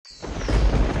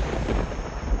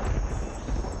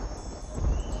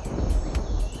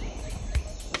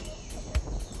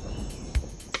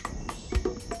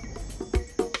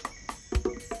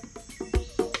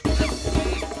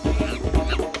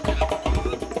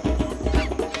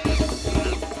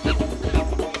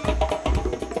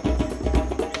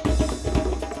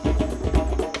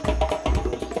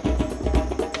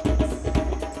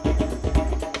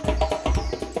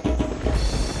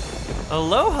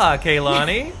Aloha,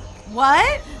 Kaylani.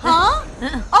 What? Huh?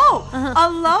 Oh,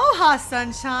 aloha,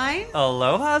 sunshine.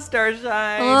 Aloha,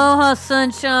 Starshine. Aloha,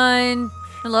 sunshine.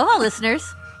 Aloha,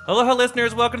 listeners. Aloha,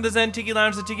 listeners. Welcome to the Zen Tiki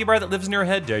Lounge, the tiki bar that lives in your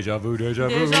head. Deja vu, deja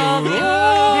vu. Deja vu.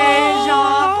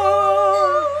 Deja vu.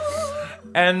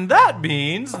 And that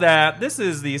means that this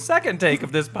is the second take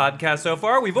of this podcast so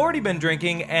far. We've already been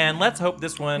drinking, and let's hope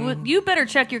this one... Well, you better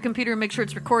check your computer and make sure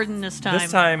it's recording this time. This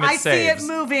time it I saves. see it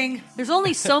moving. There's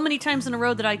only so many times in a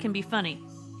row that I can be funny.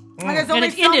 And there's only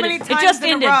it so ended. many It times just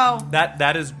in ended. a row.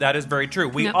 That is very true.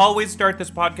 We Yep. always start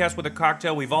this podcast with a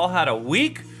cocktail. We've all had a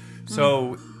week,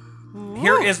 so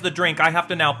here is the drink. I have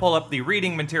to now pull up the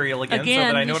reading material again so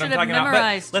that I know you what I'm should have talking about.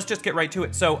 memorized. But let's just get right to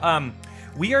it. So,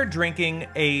 we are drinking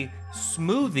a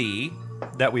smoothie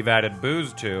that we've added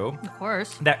booze to. Of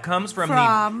course. That comes from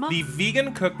From? the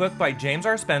vegan cookbook by James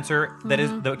R. Spencer. That is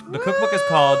the cookbook is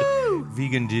called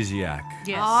Vegan Diziac.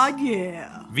 Yes. Oh,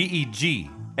 yeah.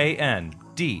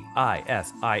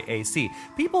 VEGANDISIAC.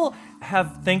 People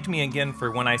have thanked me again for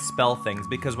when I spell things,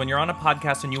 because when you're on a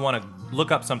podcast and you want to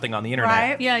look up something on the internet,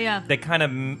 Right. Yeah. they kind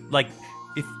of like,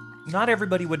 if not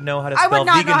everybody would know how to I spell would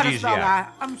not know vegan how to spell Diziac.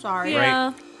 that. I'm sorry.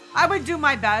 Yeah. I would do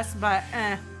my best, but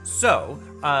So,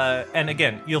 and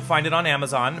again, you'll find it on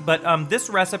Amazon, but this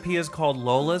recipe is called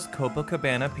Lola's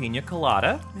Copacabana Pina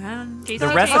Colada. Taste The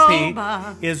it. recipe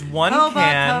Copa- is one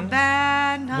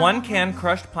can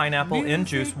crushed pineapple in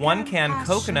juice, 1 can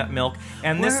coconut milk,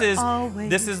 and this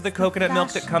is the coconut milk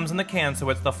that comes in the can, so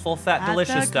it's the full fat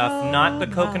delicious stuff, not the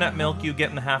coconut milk you get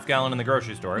in the half gallon in the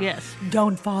grocery store. Yes.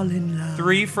 Don't fall in love.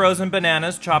 3 frozen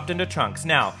bananas chopped into chunks.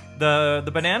 Now, the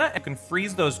banana, you can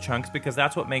freeze those chunks because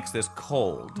that's what makes this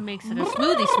cold. Makes it a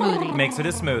smoothie. Makes it a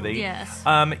smoothie. Yes.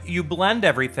 You blend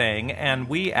everything, and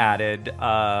we added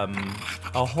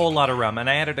a whole lot of rum, and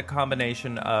I added a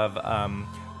combination of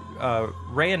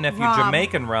Ray and Nephew Rum.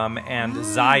 Jamaican rum and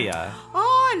Zaya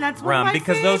Oh, and that's one rum, of my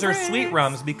because those are sweet favorites.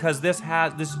 rums. Because this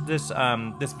has this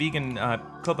vegan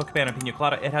Copacabana Pina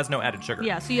Colada, it has no added sugar.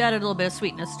 Yeah, so you added a little bit of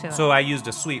sweetness to it. So I used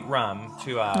a sweet rum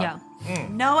to. yeah.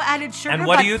 No added sugar, And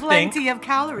what but do you plenty think? of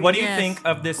calories. What do you Yes. think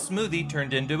of this smoothie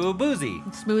turned into a boozy?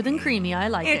 Smooth and creamy. I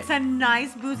like It's it. a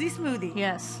nice boozy smoothie.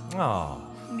 Yes. Oh.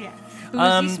 Yes.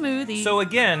 Boozy smoothie. So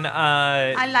again,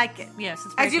 I like it. yes,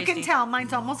 it's very As you can tasty. tell,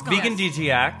 mine's almost gone. Vegan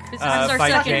Diziac This is our by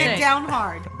second Sucking take. it down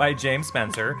hard. by James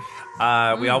Spencer.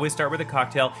 We always start with a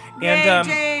cocktail. Yay, And,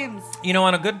 James. you know,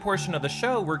 on a good portion of the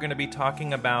show, we're going to be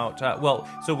talking about,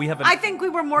 so we have I think we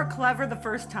were more clever the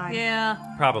first time. Yeah.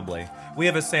 probably. We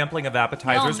have a sampling of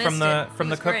appetizers Y'all from missed it. the It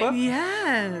was great. cookbook.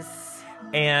 Yes.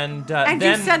 And And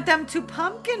then you sent them to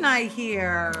Pumpkin, I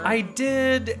hear. I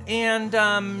did, and she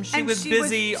And was she was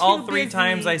busy. too All 3 busy.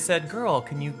 times I said, girl,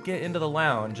 can you get into the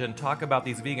lounge and talk about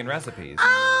these vegan recipes?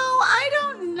 Oh, I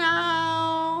don't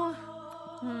know.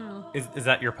 Is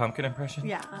that your pumpkin impression?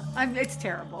 Yeah, it's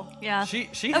terrible. Yeah. She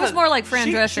that was more like Fran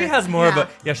Drescher. She has more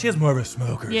Yeah. she has more of a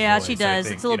smoker. Yeah, voice, she I does.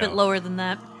 think, It's a little you bit know. lower than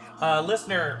that.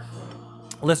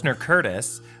 Listener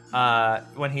Curtis,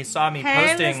 when he saw me Hey,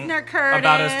 posting listener Curtis.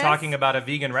 about us talking about a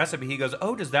vegan recipe, he goes,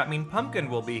 "Oh, does that mean Pumpkin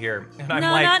will be here?" And I'm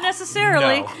No, like, not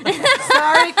necessarily. "No."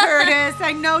 Sorry, Curtis.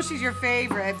 I know she's your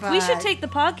favorite, but We should take the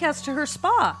podcast to her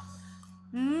spa.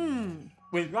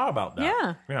 We thought about that.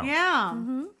 Yeah. Yeah.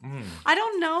 I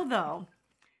don't know though.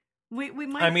 We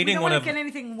might. I'm eating we don't one want of- to get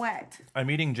anything wet. I'm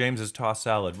eating James's tossed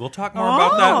salad. We'll talk more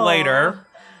about that later.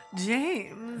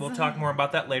 James. We'll talk more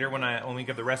about that later when we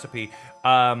give the recipe.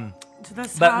 To the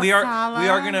But we are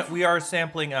salad. we are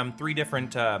sampling 3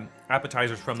 different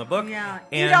appetizers from the book. Yeah.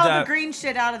 And Eat all the green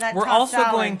shit out of that. we're tossed also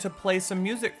salad. going to play some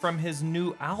music from his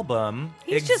new album.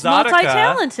 He's just Exotica,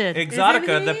 multi-talented. Exotica,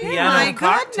 Isn't the he? piano My and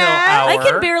cocktail goodness. hour. I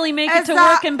can barely make it to Is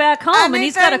work and back home, and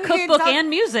he's got a anything he cookbook does- and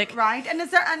music. Right. And is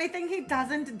there anything he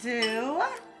doesn't do?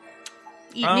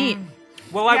 Eat meat.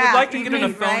 Well, I would Yeah, like to eat get in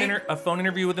meat, right? a phone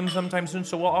interview with him sometime soon.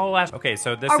 So I'll ask. Okay,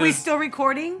 so this Are is. we still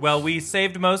recording? Well, we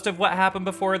saved most of what happened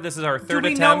before. This is our Do third we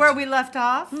attempt. know where we left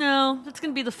off? No, that's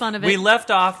going to be the fun of it. We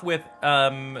left off with.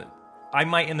 I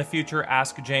might in the future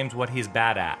ask James what he's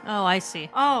bad at. Oh, I see.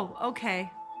 Oh, okay.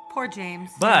 Poor James.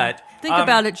 But Think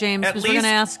about it, James, at because we're going to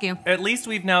ask you. At least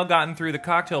we've now gotten through the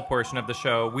cocktail portion of the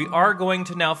show. We are going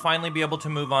to now finally be able to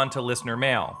move on to listener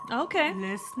mail. Okay.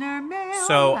 Listener mail.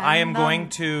 So I am going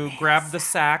to grab the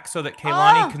sack so that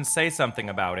Kaylani can say something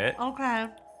about it. Okay.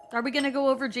 Are we going to go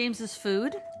over James's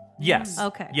food? Yes.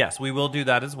 Okay. Yes, we will do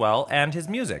that as well, and his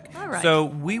music. All right. So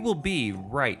we will be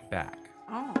right back.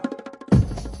 Oh.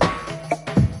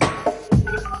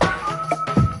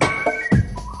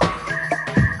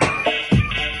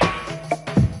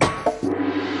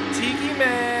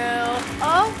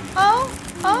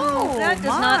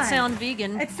 sound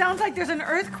vegan. It sounds like there's an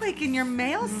earthquake in your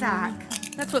mail sack.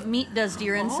 That's what meat does to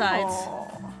your insides. Oh.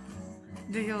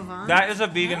 Do you, Yvonne? That is a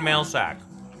vegan mail sack.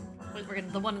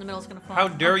 Wait, the one in the middle is gonna fall. How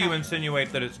dare you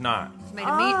insinuate that it's not? It's made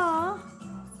of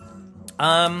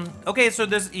meat. Okay, so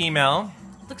this email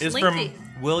Looks is lengthy.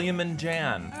 from William and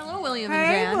Jan. Hello, William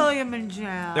Hey, and Jan. William and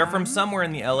Jan. They're from somewhere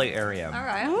in the LA area. All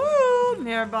right. Ooh,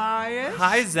 nearby-ish.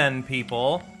 Hi, Zen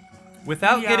people.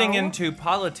 Without Yo. getting into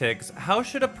politics, how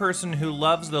should a person who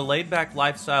loves the laid-back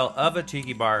lifestyle of a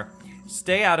tiki bar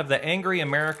stay out of the angry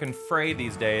American fray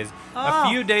these days? A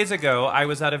few days ago, I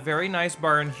was at a very nice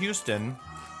bar in Houston.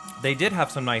 They did have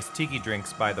some nice tiki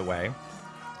drinks, by the way.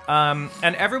 And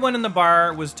everyone in the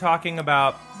bar was talking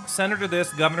about Senator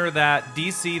this, Governor that,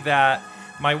 DC that.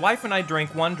 My wife and I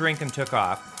drank one drink and took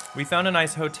off. We found a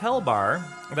nice hotel bar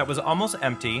that was almost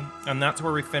empty, and that's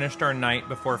where we finished our night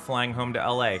before flying home to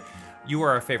LA. You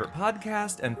are our favorite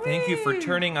podcast, and thank you for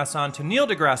turning us on to Neil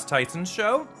deGrasse Tyson's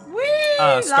show.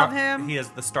 Love him. He is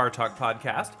the Star Talk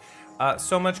podcast.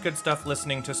 So much good stuff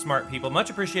listening to smart people. Much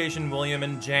appreciation, William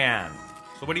and Jan.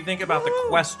 So what do you think about the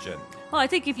question? Well, I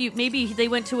think if you maybe they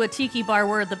went to a tiki bar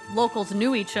where the locals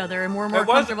knew each other and were more It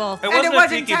wasn't- comfortable. It wasn't and it a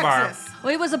was in tiki bar. Texas.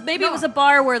 Well, it was maybe No. it was a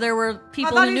bar where there were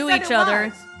people who knew each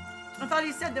other. I thought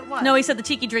he said that was. No, he said the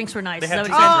tiki drinks were nice. They Is had that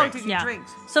tiki what he said? drinks. tiki Yeah.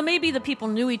 drinks. So maybe the people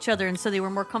knew each other, and so they were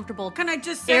more comfortable Can I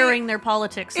just say, airing their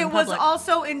politics in it was public.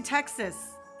 also in Texas,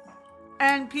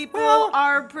 and people Well-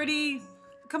 are pretty.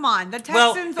 Come on, the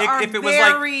Well, Texans if are it was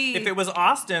very. like if it was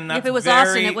Austin, that's If it was very-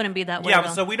 Austin, it wouldn't be that way, Yeah, though.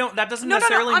 so we don't. That doesn't no,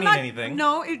 necessarily I'm mean not, anything.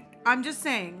 No, I'm just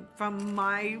saying from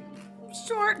my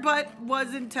short, but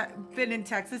been in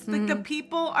Texas. Like Mm-hmm. the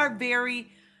people are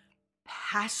very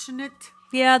passionate.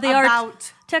 Yeah, they are.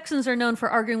 about- Texans are known for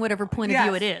arguing whatever point of Yes.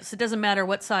 view it is. It doesn't matter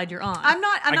what side you're on. I'm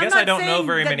not. And I I'm guess not I don't know saying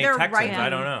very that many they're Texans. right. I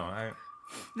don't know. They're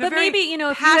But very maybe, you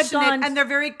know, if you had passionate, gone- and they're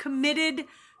very committed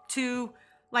to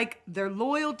like their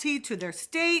loyalty to their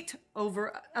state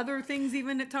over other things,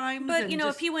 even at times. But and you know,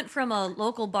 just- if you went from a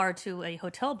local bar to a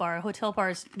hotel bar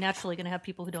is naturally going to have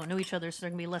people who don't know each other, so they're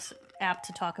going to be less apt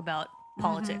to talk about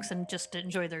politics and just to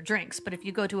enjoy their drinks. But if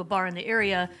you go to a bar in the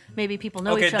area, maybe people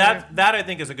know Okay, each other. that I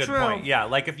think is a good True. point. Yeah,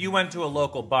 like if you went to a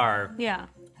local bar, Yeah,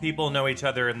 people know each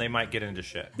other and they might get into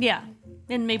shit. yeah,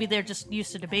 and maybe they're just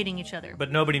used to debating each other.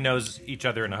 But nobody knows each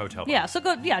other in a hotel bar. Yeah, so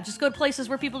just go to places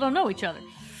where people don't know each other.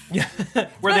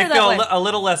 Where they better feel that way. a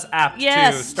little less apt to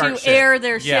Yes, start to shit. air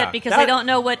their Yeah, shit because that- they don't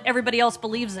know what everybody else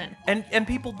believes in. And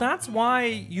people, that's why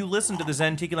you listen to the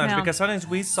Zen Tiki Lounge, Yeah. because sometimes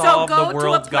we solve go the to a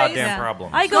world's place- goddamn Yeah.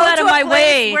 problems. I go Go out to of a my place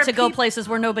way where to go peop- places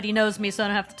where nobody knows me, so I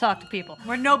don't have to talk to people.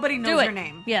 where nobody knows Do it. your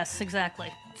name. Yes,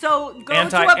 exactly. So go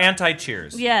to a Anti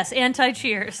cheers. Yes,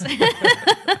 anti-cheers.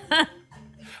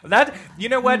 That, you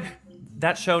know what?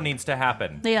 That show needs to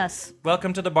happen. Yes.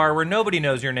 Welcome to the bar where nobody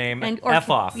knows your name. Or F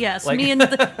off. Yes, Like- me and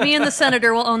the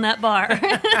senator will own that bar.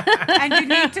 and you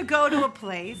need to go to a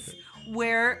place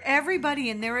where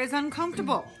everybody in there is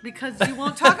uncomfortable because you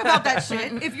won't talk about that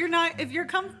shit if you're not Well,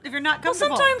 comfortable.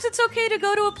 sometimes it's okay to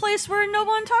go to a place where no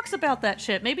one talks about that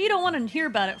shit. Maybe you don't want to hear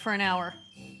about it for an hour.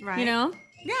 right? You know?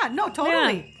 Yeah, no, Yeah.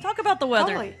 totally. Talk about the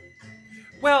weather. Totally.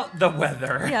 Well, the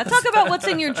weather. Yeah, talk about what's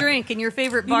in your drink and your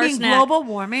favorite bar mean snack. global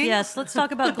warming? Yes, let's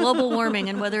talk about global warming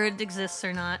and whether it exists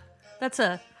or not. That's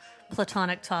a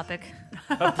platonic topic.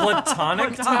 A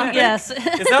platonic topic? Yes.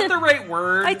 Is that the right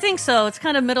word? I think so. It's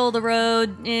kind of middle of the road.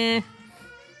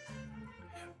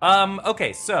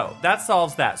 Okay, so that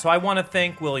solves that. So I want to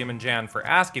thank William and Jan for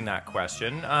asking that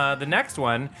question. The next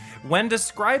one, when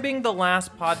describing the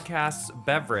last podcast's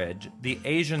beverage, the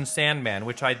Asian Sandman,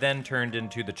 which I then turned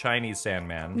into the Chinese We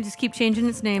Sandman. just keep changing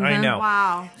its name. I huh? know.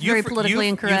 Wow. Very politically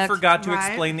incorrect. You forgot to Right.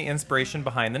 explain the inspiration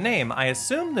behind the name. I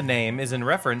assume the name is in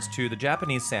reference to the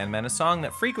Japanese Sandman, a song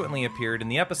that frequently appeared in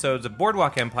the episodes of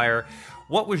Boardwalk Empire.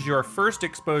 What was your first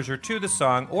exposure to the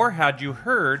song, or had you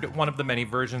heard one of the many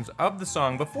versions of the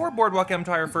song before Boardwalk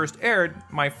Empire first aired?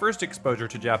 My first exposure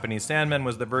to Japanese Sandman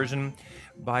was the version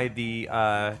by the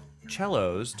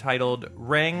cellos titled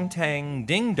Rang Tang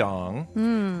Ding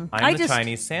Dong. I'm the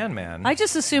Chinese Sandman. I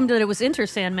just assumed that it was Enter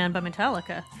Sandman by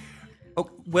Metallica. Oh,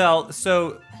 well,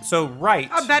 so right.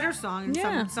 A better song,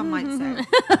 Yeah. some might say.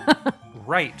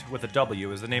 Right with a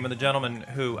W is the name of the gentleman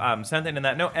who sent in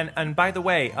that note. And by the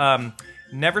way,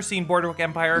 never seen Boardwalk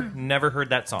Empire, never heard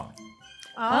that song.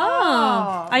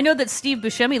 Oh. I know that Steve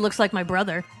Buscemi looks like my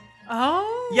brother.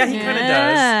 Oh. Yeah, he kind of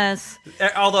Yes.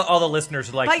 does. All the listeners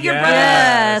are like, But your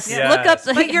yes, Yes. yes. Look up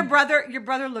the. But your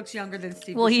brother looks younger than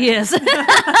Steve. Well, he is.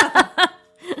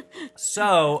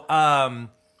 So,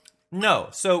 no.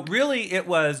 So really, it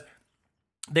was.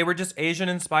 They were just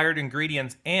Asian-inspired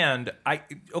ingredients, and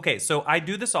so I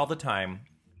do this all the time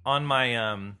on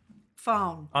my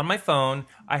phone. On my phone,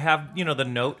 I have, the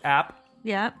Note app.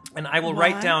 Yeah. And I will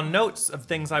write down notes of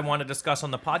things I want to discuss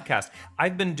on the podcast.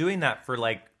 I've been doing that for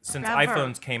since Forever.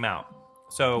 iPhones came out.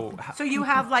 So you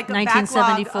have like a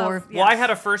 1974. backlog of, well, I had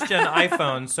a first gen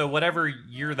iPhone, so whatever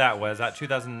year that was, that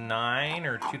 2009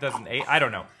 or 2008, I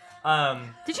don't know.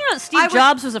 Did you know that Steve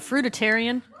Jobs was a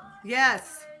fruitarian?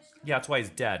 Yes. Yeah, that's why he's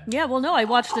dead. Yeah, well, no, I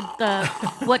watched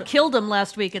What Killed Him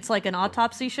last week. It's like an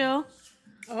autopsy show.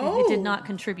 Oh. It did not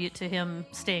contribute to him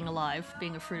staying alive,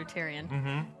 being a fruitarian.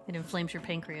 Mm-hmm. It inflames your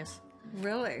pancreas.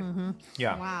 Really? Mm-hmm.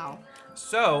 Yeah. Wow.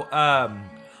 So,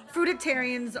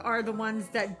 Fruitarians are the ones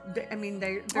that,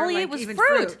 they're All he like ate was even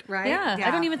fruit. right? Yeah, I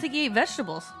don't even think he ate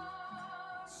vegetables.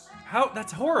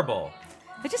 that's horrible.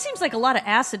 It just seems like a lot of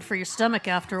acid for your stomach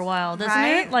after a while, doesn't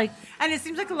Right? it? Like, And it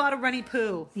seems like a lot of runny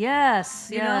poo. yes,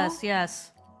 You know?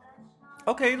 yes.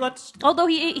 Okay, let's. Although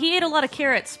he ate a lot of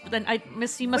carrots, but then he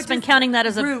must Which have been is counting that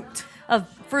as root. a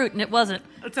fruit, and it wasn't.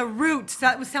 It's a root.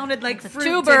 That sounded like fruit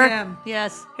Tuber. to him.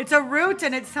 Yes, It's a root,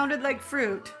 and it sounded like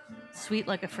fruit. sweet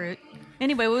like a fruit.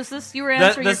 Anyway, what was this? You were The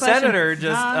answering your question. senator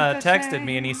just Not the texted same.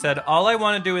 me and he said, "All I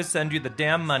want to do is send you the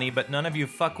damn money, but none of you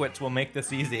fuckwits will make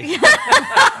this easy."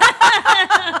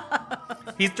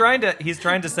 He's trying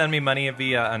to send me money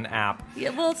via an app. Yeah,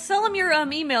 well, sell him your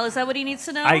email. Is that what he needs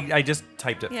to know? I just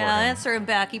typed it yeah, for him. answer him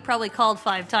back. He probably called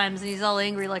 5 times, and he's all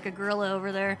angry like a gorilla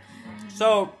over there,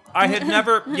 So I had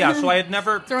never.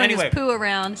 throwing Anyway, his poo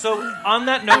around. so on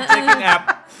that note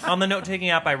taking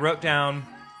app, I wrote down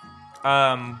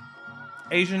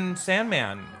Asian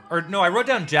Sandman, or no, I wrote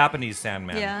down Japanese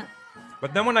Sandman. Yeah.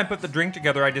 But then when I put the drink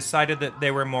together, I decided that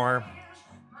they were more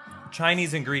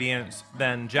Chinese ingredients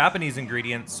than Japanese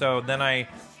ingredients. So then I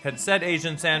had said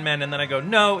Asian Sandman, and then I go,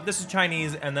 no, this is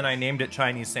Chinese, and then I named it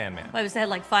Chinese Sandman. Why was that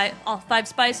like five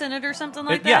spice in it or something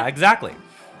like that? Yeah, exactly.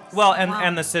 Well,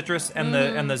 and the citrus and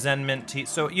the Zen mint tea.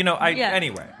 So Yeah.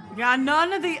 anyway. Yeah,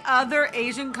 none of the other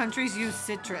Asian countries use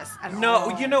citrus at No,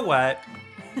 all. you know what?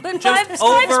 But Just five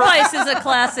over- spice is a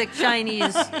classic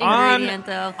Chinese ingredient,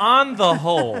 though. On the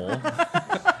whole,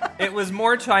 it was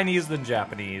more Chinese than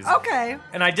Japanese. Okay.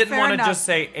 And I didn't Fair want to enough. just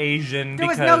say Asian There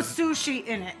was because no sushi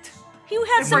in it. He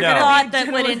had some we're gonna thought be that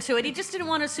went generally- into it. He just didn't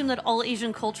want to assume that all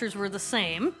Asian cultures were the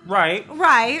same. right.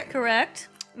 Right. Correct?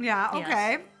 Yeah, Yes.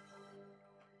 okay.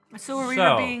 So we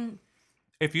So- were being...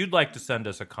 If you'd like to send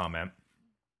us a comment,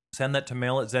 send that to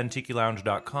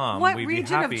mail@zentikilounge.com. What We'd region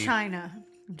be happy. of China?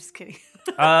 I'm just kidding.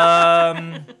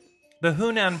 The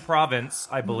Hunan province,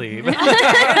 I believe.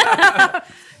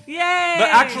 Yay! But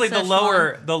actually, the Szechuan.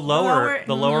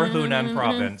 lower Hunan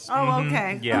province. Oh,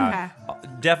 okay. Yeah,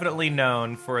 definitely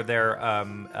known for their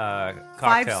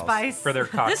cocktails. spice. For their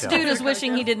cocktails. This dude is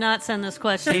wishing he did not send this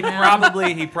question. He now.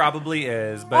 probably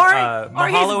is. But Or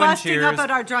he's mahalo and busting cheers. up at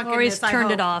our drunkenness. Or he's I turned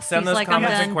hope. it off. Send He's those like, I'm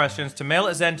comments and done. questions to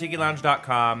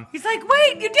mail@zentikilounge.com. He's like,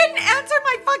 wait, you didn't answer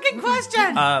my fucking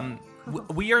question.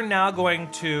 We are now going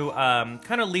to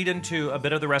kind of lead into a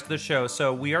bit of the rest of the show.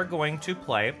 So we are going to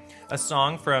play a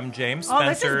song from James oh,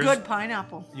 this Spencer's. is good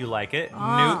pineapple. You like it?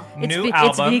 It's New ve-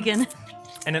 album. It's vegan.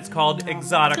 And it's called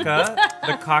Exotica,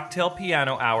 the Cocktail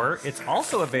Piano Hour. It's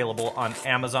also available on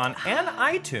Amazon and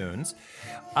iTunes.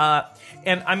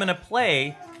 And I'm going to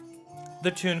play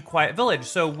the tune Quiet Village.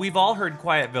 So we've all heard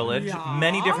Quiet Village, Yeah.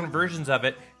 many different versions of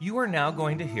it. You are now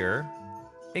going to hear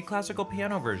a classical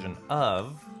piano version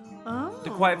of the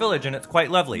Quiet Village, and it's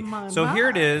quite lovely. So here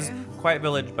it is, Quiet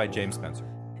Village by James Spencer.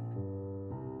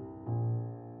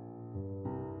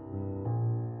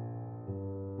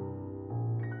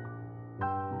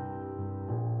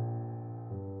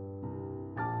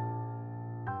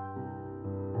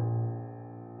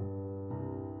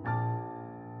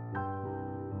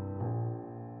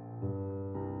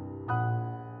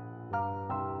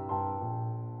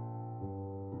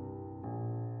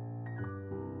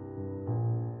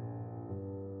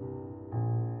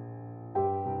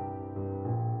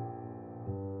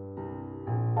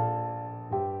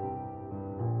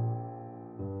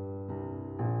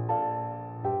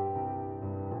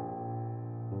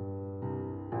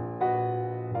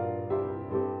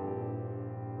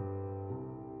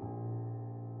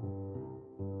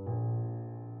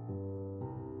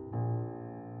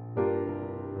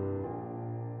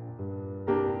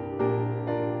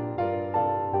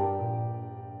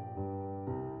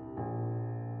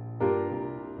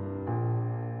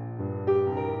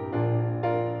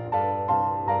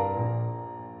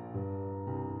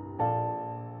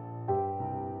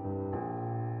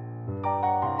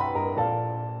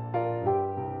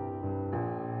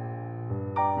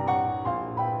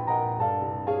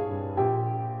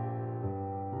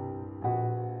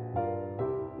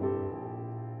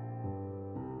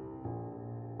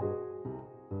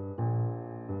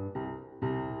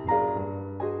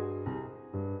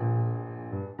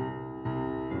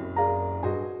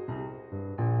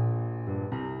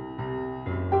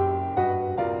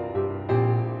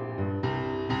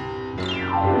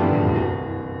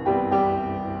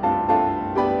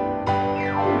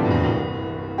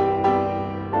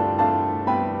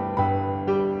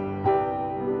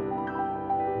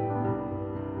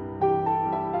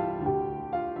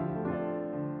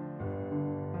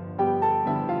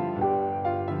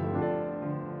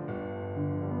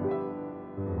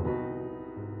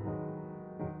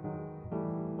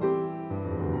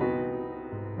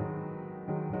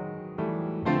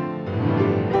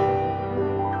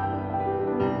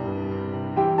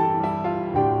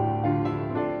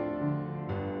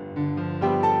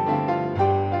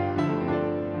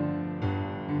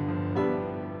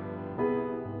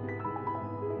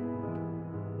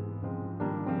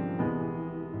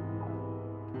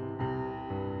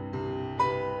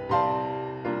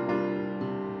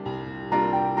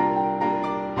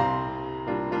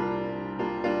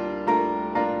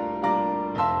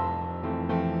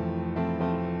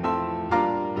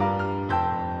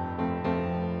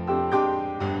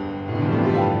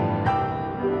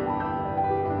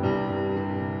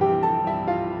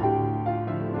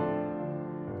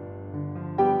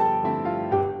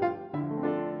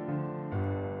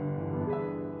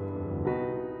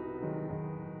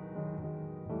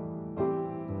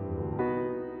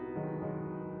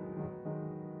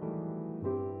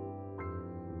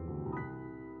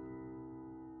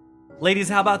 Ladies,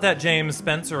 how about that James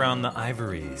Spencer on the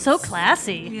ivories? So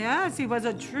classy. Yes, he was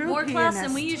a true More pianist. class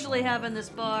than we usually have in this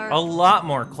bar. A lot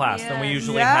more class than we Yes.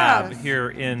 usually Yes. have here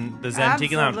in the Zen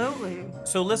Tiki Lounge. Absolutely.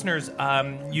 So, listeners,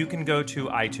 you can go to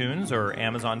iTunes or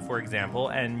Amazon, for example,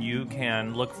 and you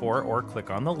can look for or click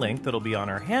on the link that'll be on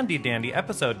our handy-dandy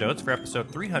episode notes for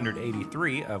episode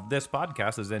 383 of this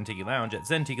podcast, the Zen Tiki Lounge, at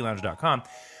zentikilounge.com.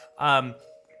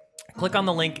 Click on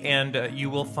the link and you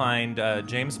will find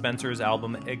James Spencer's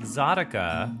album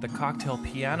Exotica, the Cocktail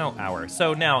Piano Hour.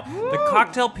 So now, the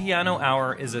Cocktail Piano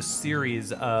Hour is a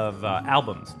series of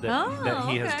albums that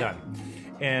he has okay. done.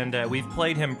 And we've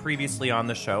played him previously on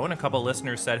the show, and a couple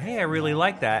listeners said, hey, I really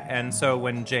like that. And so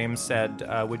when James said,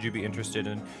 would you be interested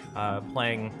in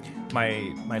playing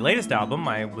my latest album,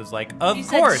 I was like, of You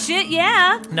course. said, shit,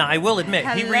 yeah. Now, I will admit,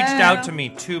 he Hello. reached out to me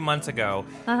 2 months ago,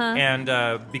 and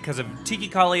because of Tiki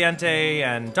Caliente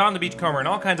and Don the Beachcomber and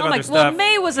all kinds of other Well, stuff.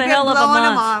 May was a You're hell of a blowing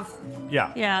him month. off.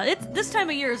 Yeah. Yeah, this time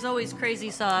of year is always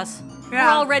crazy sauce. We're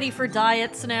Yeah. all ready for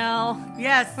diets now.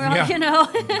 Yes. We're all, Yeah. you know.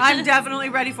 I'm definitely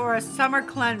ready for a summer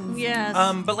cleanse. Yes.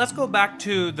 But let's go back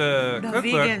to the cookbook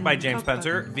vegan by James cookbook.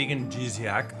 Spencer, Vegan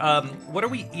Giziak. What are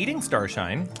we eating,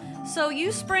 Starshine? So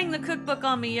you sprang the cookbook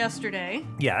on me yesterday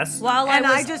Yes. while And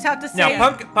I I was. just have to say,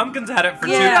 Now, Pumpkin's had it for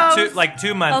Yeah.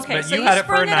 two months, Okay, but so you you had it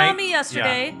for a sprung it night. on me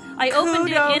yesterday. I opened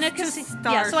it Kudos in a to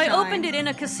casino. Yeah, so I Starshine. opened it in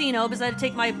a casino because I had to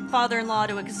take my father-in-law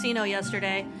to a casino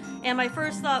yesterday. And my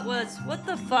first thought was, what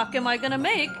the fuck am I gonna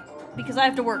make? Because I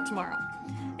have to work tomorrow.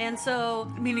 And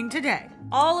so meaning today.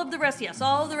 all of the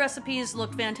recipes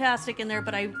looked fantastic in there,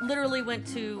 but I literally went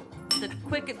to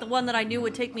the one that I knew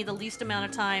would take me the least amount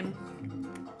of time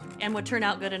and would turn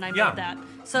out good, and I Yeah. made that.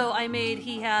 So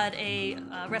he had a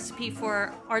recipe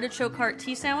for artichoke heart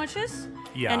tea sandwiches.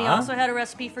 Yeah. And he also had a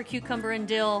recipe for cucumber and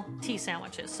dill tea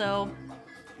sandwiches. So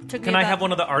took Can me I about- have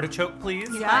one of the artichoke, please?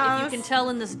 Yeah. If you can tell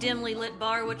in this dimly lit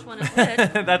bar which one is which.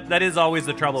 that is always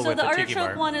the trouble So with the the tiki artichoke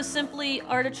bar. one is simply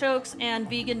artichokes and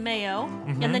vegan mayo,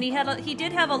 Mm-hmm. and then he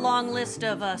did have a long list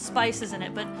of spices in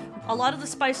it, but a lot of the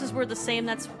spices were the same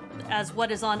as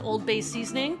what is on Old Bay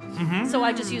seasoning. Mm-hmm. So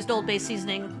I just used Old Bay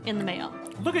seasoning in the mayo.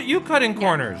 Look at you cutting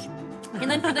corners. And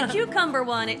then for the cucumber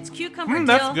one, it's cucumber dill.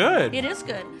 That's good. It is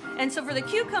good. And so for the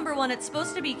cucumber one, it's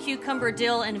supposed to be cucumber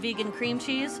dill and vegan cream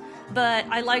cheese, but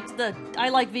I like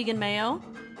vegan mayo,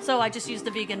 so I just used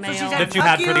the vegan mayo. So she's That you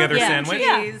had for the other Yeah. sandwich?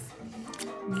 Yeah.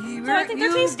 So I think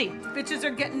they're tasty. Bitches are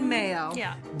getting mayo.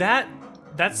 Yeah. That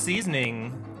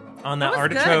seasoning on that That was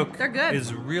good. artichoke They're good.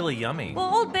 is really yummy. Well,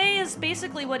 Old Bay is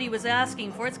basically what he was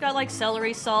asking for. It's got like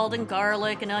celery salt and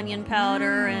garlic and onion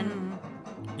powder and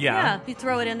yeah, you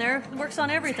throw it in there. It works on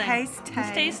everything. Taste, It's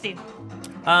taste. tasty.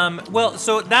 Well,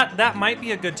 so that might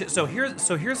be a good. So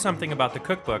here's something about the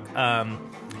cookbook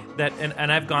that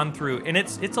and I've gone through, and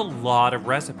it's a lot of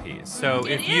recipes. So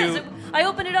It if is. you I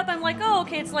open it up. I'm like, oh,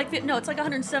 okay. It's like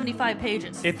 175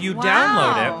 pages. if you Wow,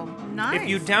 download it, nice. if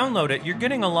you download it, you're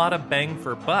getting a lot of bang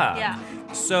for buck. Yeah.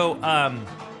 So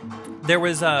there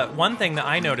was one thing that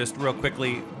I noticed real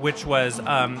quickly, which was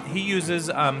he uses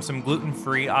some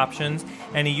gluten-free options,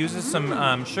 and he uses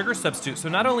some sugar substitutes. So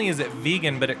not only is it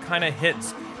vegan, but it kind of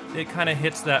hits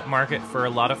that market for a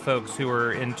lot of folks who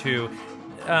are into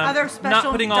Other not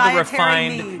special putting all the dietary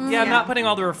refined, needs. yeah, Yeah. not putting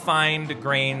all the refined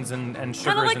grains and sugars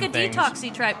Kind of like a and things.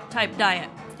 detoxy type diet.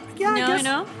 Yeah, No, I guess, you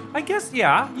know? I guess,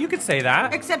 yeah, you could say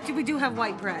that. Except we do have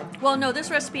white bread. Well, no, this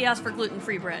recipe asked for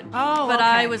gluten-free bread. Oh, But okay.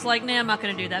 I was like, nah, I'm not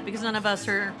going to do that because none of us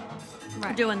are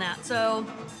Right. doing that. So,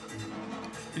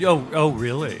 Oh,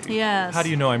 really? yes. How do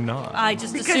you know I'm not? I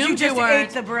just Because assumed you just weren't.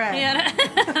 ate the bread.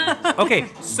 Yeah. Okay,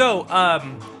 so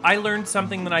I learned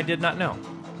something that I did not know.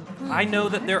 I know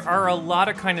that there are a lot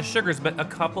of kind of sugars, but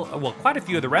quite a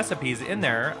few of the recipes in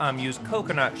there use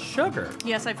coconut sugar.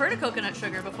 Yes, I've heard of coconut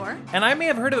sugar before. And I may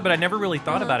have heard of it, but I never really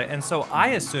thought about it. And so I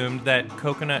assumed that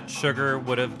coconut sugar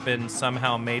would have been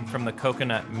somehow made from the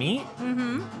coconut meat.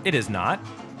 Mm-hmm. It is not.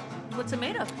 What's it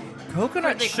made of?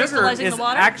 Coconut Are they sugar crystallizing is the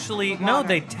water? actually no. Water.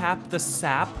 They tap the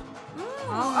sap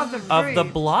Oh, of the of tree. the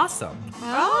blossom.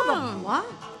 Oh, the what?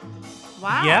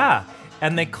 Wow. Yeah,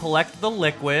 and they collect the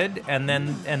liquid, and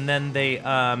then they in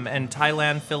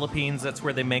Thailand, Philippines, that's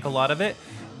where they make a lot of it.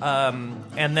 And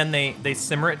then they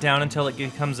simmer it down until it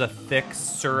becomes a thick,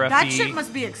 syrupy. That shit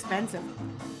must be expensive.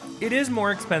 It is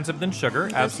more expensive than sugar,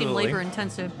 It does seem absolutely. labor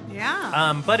intensive.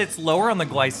 Yeah. But it's lower on the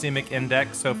glycemic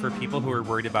index, so for people who are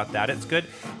worried about that, it's good.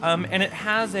 And it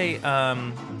has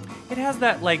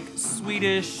that like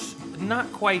Swedish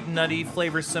not quite nutty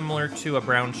flavor, similar to a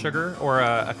brown sugar or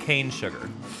a cane sugar.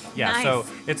 Yeah, Nice. so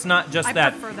it's not just I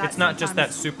that. prefer that It's not just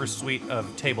that sometimes. super sweet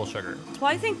of table sugar. Well,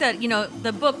 I think that,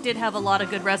 the book did have a lot of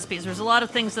good recipes. There's a lot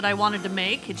of things that I wanted to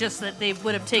make, it's just that they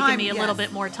would have taken Time, me a little yes.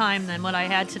 bit more time than what I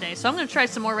had today. So I'm going to try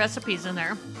some more recipes in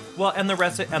there. Well, and the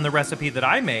recipe that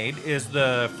I made is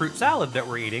the fruit salad that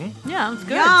we're eating, Yeah, it's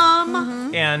good.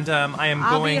 Yum. and I am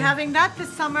I'll going. be having that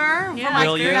this summer. Yeah. For my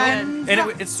Will you? friends.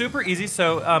 And it's super easy.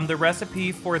 So the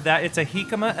recipe for that, it's a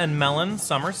jicama and melon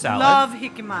summer salad. Love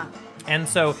jicama, And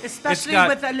so especially it's got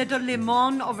with a little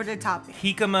limon over the top.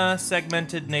 jicama,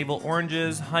 segmented navel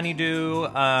oranges, honeydew.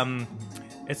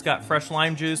 It's got fresh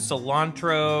lime juice,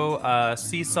 cilantro,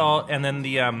 sea salt, and then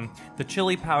the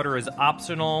chili powder is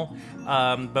optional.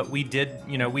 But we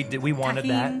wanted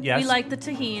that. Tahini. Yes, We like the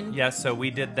tahini. Yes, so we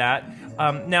did that.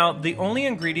 Now, the only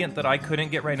ingredient that I couldn't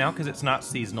get right now because it's not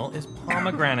seasonal is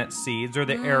pomegranate seeds or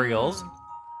the Ariels,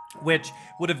 which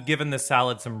would have given the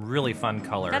salad some really fun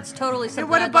color. That's totally something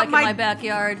what I'd about like in my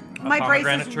backyard. My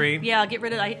pomegranate braces. tree. Yeah, get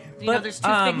rid of But, there's two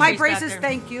big My trees back braces. there.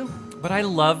 Thank you. But I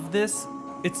love this.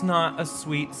 It's not a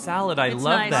sweet salad. I It's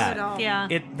love nice. that. Not at all. Yeah.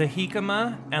 The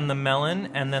jicama and the melon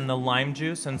and then the lime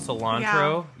juice and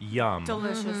cilantro. Yum.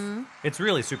 Delicious. It's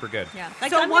really super good. Yeah.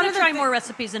 So I'm one going of to the try thi- more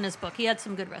recipes in his book. He had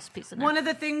some good recipes in there. One of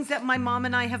the things that my mom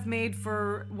and I have made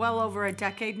for well over a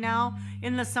decade now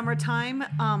in the summertime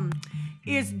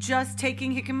is just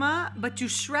taking jicama, but you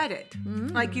shred it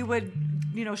like you would,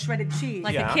 shredded cheese.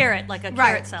 like Yeah. a carrot, like a Right.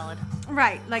 carrot salad.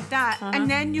 Right, like that. And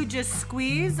then you just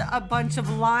squeeze a bunch of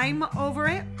lime over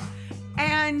it.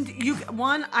 And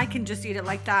I can just eat it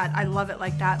like that. I love it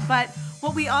like that. But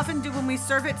what we often do when we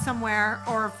serve it somewhere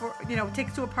or take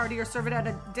it to a party or serve it at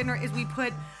a dinner is we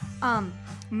put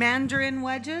mandarin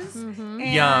wedges and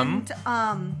Yum.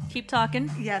 Keep talking.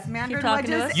 yes, mandarin talking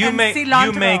to wedges us. You and may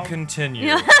cilantro. continue.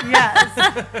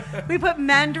 Yes. We put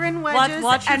mandarin wedges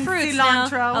Watch your and fruits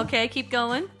cilantro. now. Okay, keep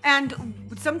going. And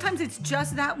sometimes it's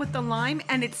just that with the lime,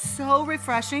 and it's so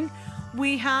refreshing.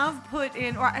 We have put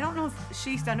in, or I don't know if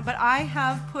she's done it, but I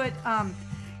have put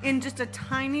in just a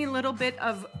tiny little bit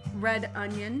of red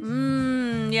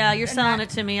onion. Yeah, you're selling that-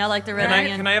 it to me. I like the red Can I,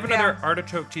 onion. can I have another Yeah.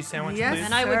 artichoke cheese sandwich, Yes. please?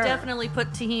 And I would Sure. definitely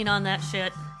put tahini on that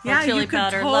shit. Or Yeah, chili you could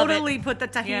powder. Love it. totally put the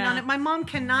tahini Yeah. on it. My mom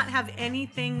cannot have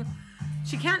anything.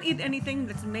 She can't eat anything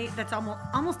that's made. That's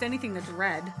almost anything that's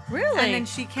red. Really? And then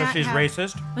she So can't. she's have,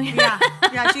 racist?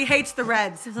 Yeah, she hates the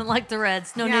reds. Doesn't like the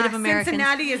Reds. No Yeah, Native Americans.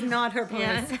 Cincinnati is not her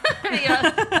place. Yeah.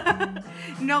 Yeah.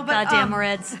 No, but Goddamn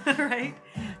Reds. right?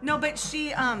 No, but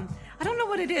she I don't know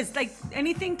what it is. Like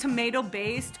anything tomato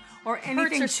based or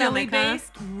anything her chili stomach, huh?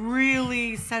 based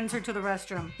really sends her to the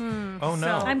restroom. Oh,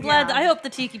 no. So- I'm glad. Yeah. I hope the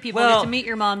Tiki people Well, get to meet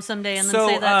your mom someday and then so,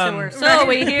 say that to her. right. So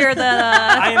we hear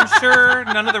that. I am sure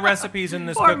none of the recipes in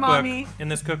this Poor cookbook mommy.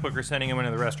 are sending him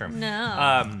into the restroom.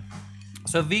 No.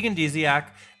 So Vegan Desiac,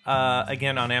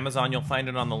 again on Amazon, you'll find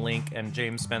it on the link, and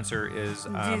James Spencer is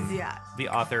Desiac. the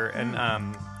author,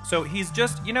 and so he's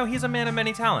just he's a man of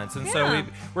many talents, and so Yeah.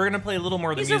 we're gonna play a little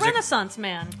more of the He's a music, Renaissance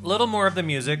man. a little more of the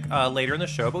music later in the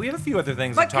show, but we have a few other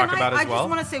things But to talk can about I as well. just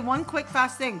want to say one quick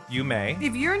fast thing. You may.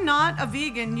 If you're not a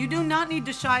vegan, you do not need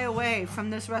to shy away from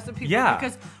this recipe book Yeah.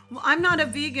 because I'm not a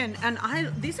vegan and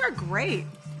these are great.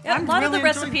 Yeah, I'm a lot of really the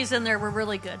enjoying- recipes in there were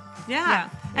really good. Yeah.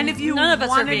 And if you none of us are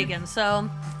wanted- vegan, so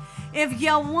If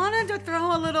you wanted to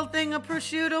throw a little thing of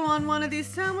prosciutto on one of these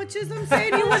sandwiches, I'm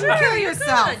saying you wouldn't kill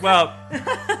yourself. Well,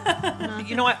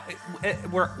 you know what?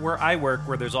 Where I work,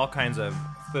 where there's all kinds of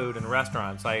food and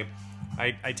restaurants, I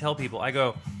tell people, I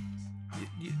go,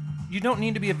 you don't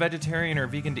need to be a vegetarian or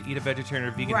vegan to eat a vegetarian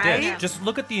or vegan Right? dish. Just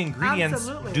look at the ingredients.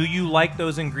 Absolutely. Do you like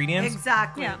those ingredients?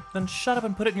 Exactly. yeah. Then shut up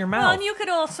and put it in your Well, mouth. and you could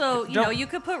also, Don't- you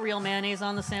could put real mayonnaise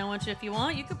on the sandwich if you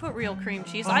want. You could put real cream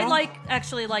cheese. Uh-huh. I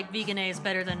actually like Vegenaise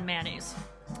better than mayonnaise.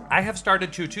 I have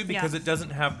started to too because Yeah. it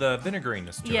doesn't have the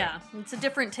vinegariness to Yeah, it. it's a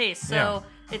different taste. So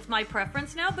it's my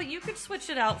preference now, but you could switch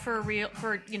it out for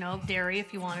dairy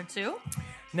if you wanted to.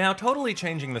 Now, totally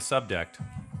changing the subject,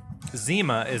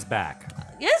 Zima is back.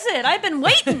 Is it? I've been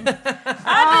waiting. I've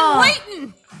been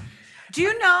waiting. Do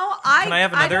you know? Can I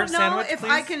have another don't know sandwich, if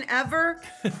please? I can ever.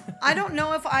 I don't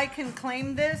know if I can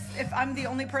claim this. If I'm the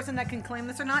only person that can claim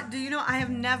this or not. Do you know? I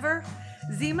have never.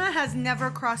 Zima has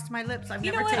never crossed my lips. I've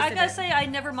You never know what? tasted I gotta it. say, I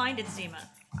never minded Zima.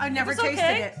 I never was tasted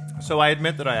okay. it. So I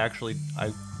admit that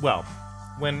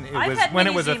when I've it had was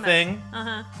many a Zimas. thing,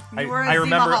 Uh-huh. You were a I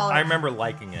remember Zima-holic. I remember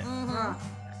liking it.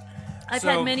 I've So-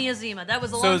 had many a Zima. That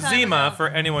was a So long time Zima, ago. for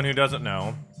anyone who doesn't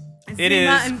know, it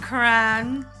Zima is and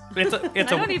Cran. it's I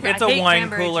don't even- I a hate wine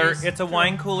cranberry cooler. juice. It's a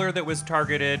wine cooler that was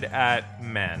targeted at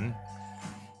men,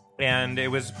 and it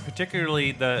was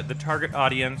particularly the target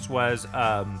audience was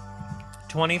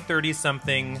 20,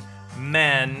 30-something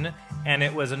men, and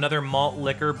it was another malt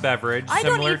liquor beverage I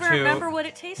don't similar even to. remember what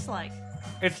it tastes like.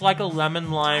 It's like a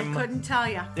lemon lime. Couldn't tell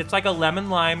you. It's like a lemon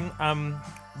lime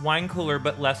wine cooler,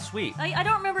 but less sweet. I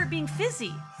don't remember it being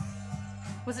fizzy.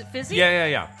 Was it fizzy?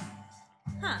 Yeah.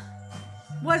 Huh.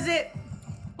 Was it?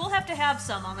 We'll have to have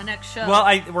some on the next show. Well,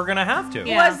 we're gonna have to.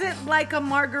 Yeah. Was it like a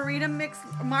margarita mix?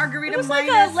 Margarita it was like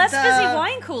minus a less the, fizzy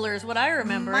wine cooler is what I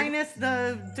remember. minus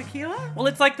the tequila. Well,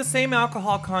 it's like the same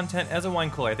alcohol content as a wine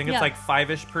cooler. I think it's Yeah. like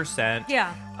 5-ish%.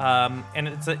 Yeah. And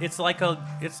it's like a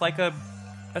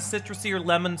citrusy or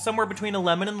lemon, somewhere between a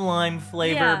lemon and lime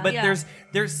flavor. Yeah, but yeah.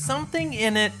 there's something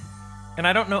in it, and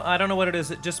I don't know what it is.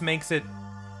 It just makes it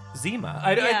Zima.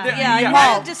 It malt.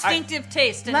 has a distinctive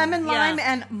taste. And, Lemon, yeah. lime,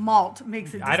 and malt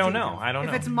makes it. I don't distinctive. know. I don't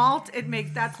know. If it's malt,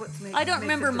 that's what makes. I don't makes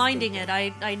remember it minding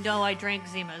distinctive. it. I know I drank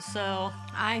Zimas, so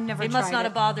I never. it must tried not it.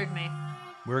 have bothered me.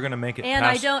 We're gonna make it. And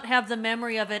past, I don't have the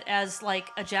memory of it as like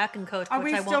a Jack and Coke, Are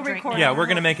which we I still won't drink. recording? now. Yeah, we're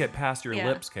gonna make it past your Yeah.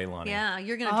 lips, Kaylani. Yeah,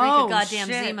 you're gonna drink a goddamn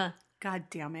shit. Zima. God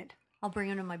damn it. I'll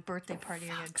bring him to my birthday party.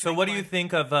 So, what do you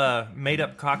think of a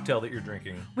made-up cocktail that you're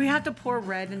drinking? We have to pour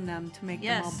red in them to make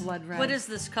them all Yes. blood red. What is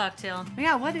this cocktail?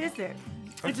 Yeah, what is it?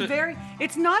 It's It's a-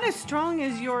 it's not as strong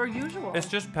as your usual. It's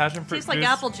just passion fruit Tastes like juice,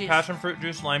 apple juice. passion fruit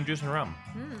juice, lime juice, and rum.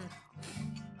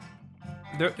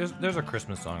 There's a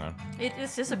Christmas song on.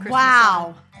 This is a Christmas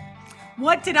wow.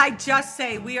 What did I just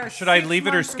say? We are. Should I 6 leave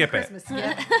it or months from skip it?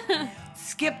 Christmas.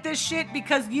 Skip this shit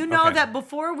because you know Okay. that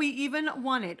before we even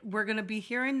want it, we're gonna be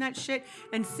hearing that shit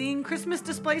and seeing Christmas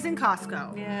displays in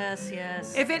Costco. Yes,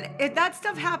 yes. If that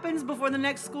stuff happens before the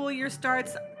next school year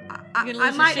starts, I You're gonna lose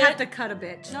your might have shit? to cut a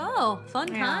bitch. No,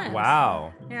 fun Yeah. times.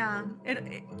 Wow. Yeah,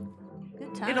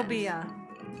 Good times. it'll be a.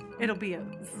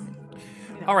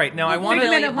 All right, now I want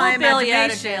Figment to. of my We'll bail you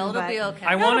out of imagination, jail. It'll but- be okay.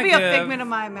 I It'll wanna be give- a figment of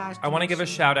my imagination. I want to give a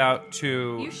shout out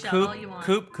to You shout Coop all you want.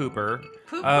 Coop Cooper.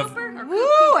 Poop of- Cooper or Coop Woo!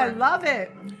 Cooper? I love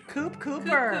it. Coop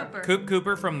Cooper. Cooper. Coop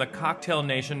Cooper from the Cocktail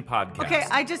Nation podcast. Okay,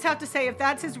 I just have to say, if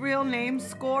that's his real name,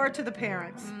 score to the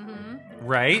parents.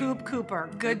 right. Coop Cooper.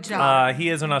 Good job. He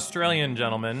is an Australian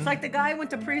gentleman. It's like the guy I went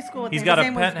to preschool with. He's him. got His a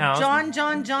name was penthouse. John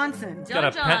Johnson. He's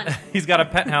got a he's got a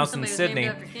penthouse in Somebody was Sydney.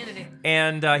 named after Kennedy.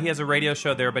 And he has a radio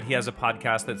show there, but he has a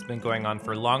podcast that's been going on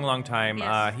for a long, long time.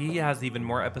 Yes. He has even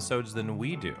more episodes than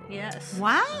we do. Yes.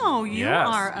 Wow, you Yes,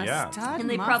 are a yeah. stud And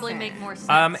they probably muffin. make more sense.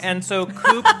 And so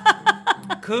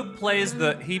Coop plays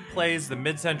the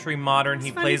mid-century modern.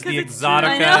 He funny plays the 'cause it's true.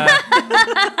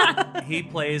 exotica. He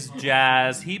plays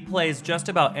jazz. He plays just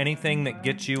about anything that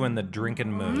gets you in the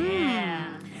drinking mood. Yeah.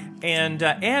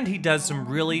 And he does some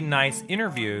really nice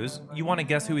interviews. You want to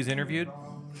guess who he's interviewed?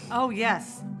 Oh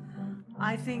yes,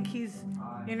 I think he's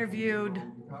interviewed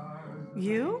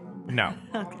you. No.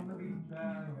 Okay,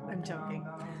 I'm joking.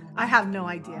 I have no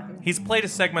idea. He's played a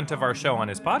segment of our show on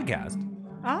his podcast.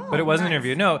 Oh, But it wasn't an nice.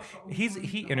 interview. No,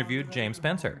 he interviewed James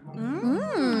Spencer.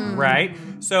 Right?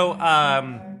 So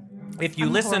if you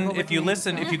listen, horrible if you with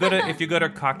listen, if you go to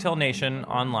Cocktail Nation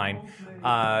online,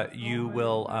 you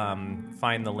will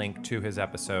find the link to his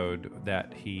episode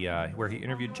that he where he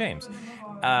interviewed James.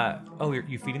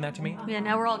 You feeding that to me? Yeah,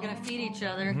 now we're all going to feed each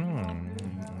other.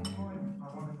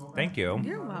 Thank you.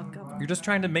 You're welcome. You're just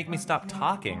trying to make me stop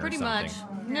talking Pretty or something.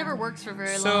 much. Never works for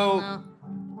very So- long, though.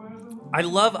 I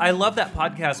love that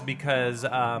podcast because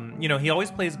he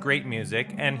always plays great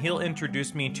music and he'll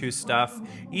introduce me to stuff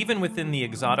even within the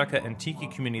exotica and tiki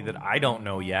community that I don't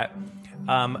know yet,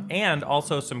 and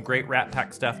also some great Rat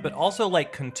Pack stuff, but also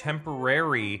like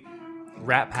contemporary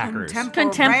Rat Packers.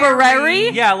 Contemporary?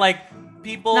 Yeah, like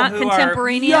people Not who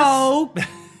contemporaneous. Yo,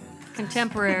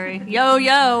 Contemporary. Yo,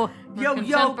 yo. We're yo,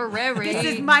 contemporary. this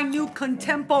is my new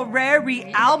contemporary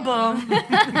album.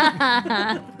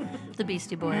 The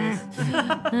Beastie Boys.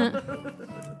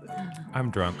 I'm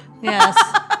drunk. Yes.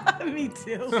 Me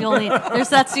too.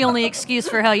 That's the only excuse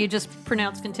for how you just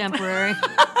pronounce contemporary.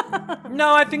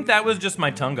 No, I think that was just my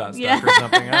tongue got stuck Yeah. or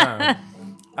something. I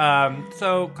don't know.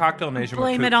 So Cocktail Nation. with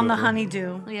Blame Coop it on the Cooper.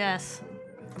 honeydew. Yes.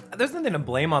 There's nothing to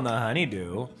blame on the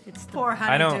honeydew. Poor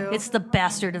I don't- honeydew. It's the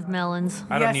bastard of melons.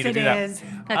 I don't Yes, need to it do that. is.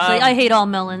 Actually, I hate all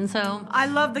melons, so I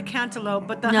love the cantaloupe,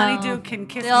 but the no. honeydew can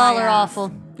kiss They my all are ass.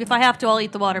 awful. If I have to, I'll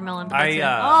eat the watermelon. But that's it. Oh,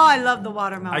 I love the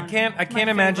watermelon. I can't My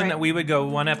imagine favorite. that we would go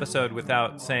one episode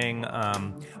without saying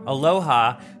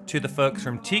aloha to the folks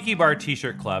from Tiki Bar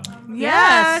T-shirt Club.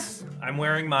 Yes. I'm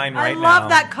wearing mine I right love now.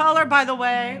 that color, by the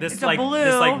way. This it's like a blue.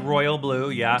 this like royal blue,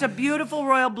 yeah. It's a beautiful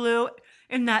royal blue.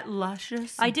 in that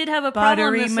luscious. I did have a problem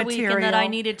buttery this week in that I material.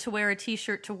 needed to wear a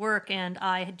T-shirt to work, and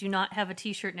I do not have a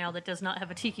T-shirt now that does not have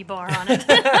a tiki bar on it.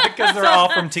 Because they're all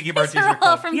from Tiki Bar They're T-shirt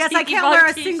all Club. from Yes, I Tiki can't Bar wear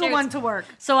a single t-shirts. one to work.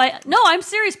 So I'm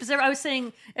serious because I was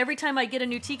saying every time I get a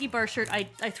new Tiki Bar shirt, I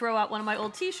throw out one of my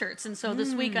old T-shirts, and so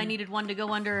this week I needed one to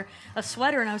go under a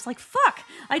sweater, and I was like, "Fuck!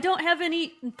 I don't have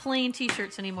any plain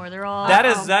T-shirts anymore. They're all That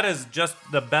is just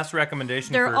the best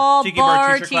recommendation They're for all Tiki Bar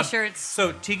bar T-shirt Club. t-shirts.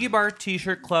 So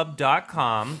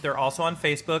tikibartshirtclub.com. They're also on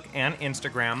Facebook and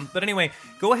Instagram. But anyway,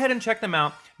 go ahead and check them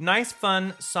out. Nice,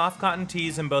 fun, soft cotton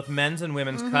tees in both men's and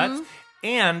women's cuts.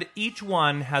 And each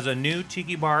one has a new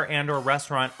tiki bar and or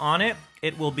restaurant on it.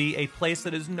 It will be a place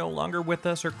that is no longer with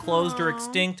us or closed or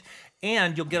extinct.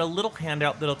 And you'll get a little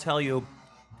handout that'll tell you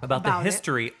about the About it.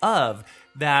 history of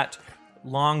that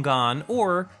long gone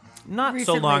or not so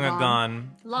Recently long gone.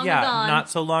 agone. Long yeah, gone. not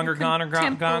so long or gone or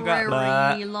gone.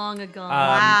 temporary long ago.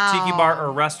 Wow. Tiki bar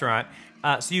or restaurant.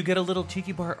 So you get a little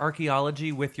tiki bar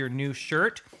archaeology with your new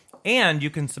shirt, and you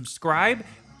can subscribe,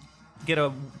 get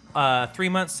a 3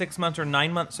 month, 6 months, or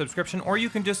 9 month subscription, or you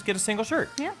can just get a single shirt.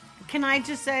 yeah. Can I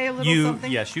just say a little something?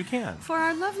 Yes, you can. For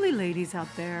our lovely ladies out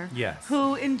there Yes.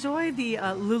 who enjoy the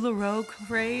LuLaRoe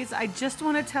craze, I just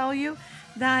want to tell you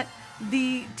that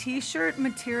the t-shirt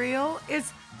material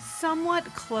is somewhat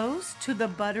close to the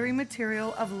buttery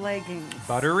material of leggings.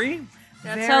 Buttery.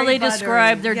 That's Very how they buttery.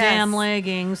 describe their Yes. damn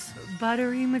leggings.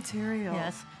 Buttery material.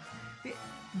 Yes.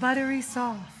 Buttery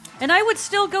soft. And I would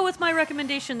still go with my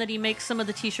recommendation that he makes some of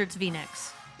the T-shirts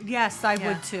V-necks. Yes, I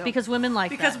would too. Because women like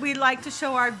because that. we like to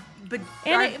show our but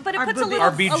it puts a little, Our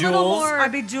a bejewels. little more our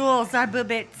bejewels, our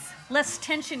boobits. less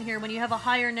tension here. When you have a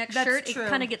higher neck That's shirt, true. it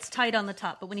kind of gets tight on the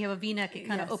top. But when you have a V-neck, it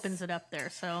kind of Yes. opens it up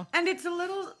there. So And it's a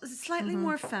little slightly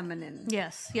more feminine.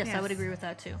 yes, I would Yes. agree with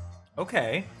that too.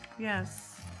 Okay.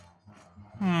 Yes.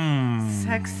 Hmm.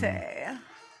 Sexy.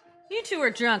 You two are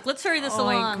drunk. Let's hurry this Oink,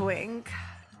 along. wink.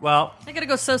 Well, I gotta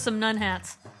go sew some nun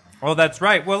hats. oh, that's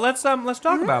right. Well, let's talk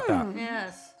about that.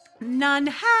 Yes. Nun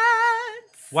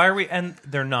hats. Why are we? And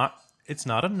they're not. It's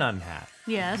not a nun hat.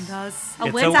 Yes. Does. A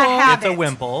It's wimple. a habit. It's a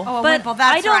wimple. Oh, a But wimple. I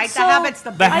That's don't right. sew- The habit's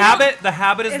the The big-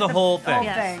 habit is the whole thing.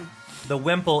 Yes. thing. The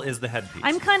wimple is the headpiece.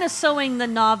 I'm kind of sewing the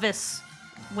novice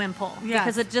wimple Yes.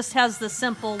 because it just has the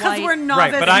simple Because white. we're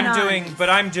novice right, but nuns.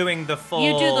 I'm doing the full.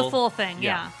 you do the full thing.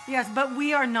 Yeah. Yes, but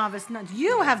we are novice nuns.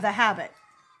 You have the habit.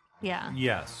 Yeah.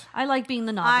 Yes. I like being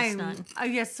the novice nun.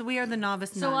 Yes, so we are the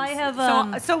novice nuns. So I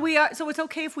have, so we are. So it's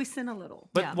okay if we sin a little.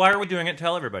 But Yeah. why are we doing it?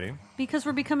 Tell everybody. Because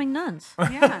we're becoming nuns.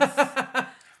 Yes.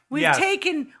 We've Yes.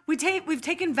 we've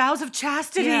taken vows of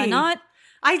chastity. Yeah, not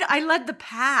I led the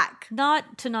pack.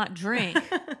 to not drink,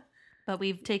 but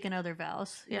we've taken other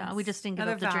vows. Yeah, Yes, we just didn't give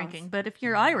other up the vows. drinking. But if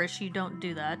you're Irish, you don't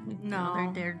do that.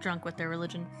 No. They're drunk with their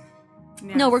religion.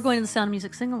 Yes. No, we're going to the Sound of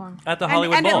Music sing along. At the And,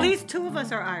 Hollywood and Bowl. at least 2 of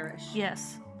us are Irish.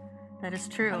 Yes, that is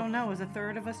I true. don't know. Is a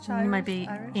third of us You Irish? might be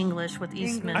Irish? English with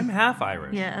Eastman. I'm half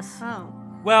Irish. Yes. Oh,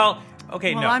 Well,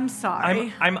 okay, Well, no. I'm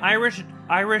sorry. I'm Irish,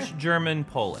 German,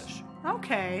 Polish.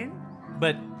 okay.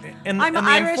 But and, I'm and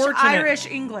the Irish, unfortunate, Irish,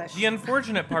 English. The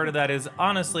unfortunate part of that is,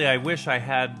 honestly, I wish I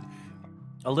had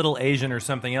a little Asian or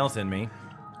something else in me,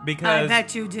 because I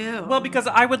bet you do. well, because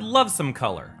I would love some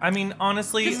color. I mean,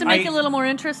 honestly, Just to make it a little more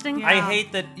interesting. Yeah. I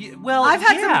hate that. Well, I've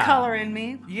had yeah. some color in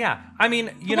me. Yeah, I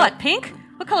mean, you What, know, pink?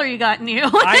 What color you got in you?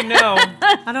 I know.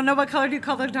 I don't know what color do you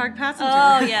call the dark passenger.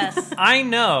 Oh, yes. I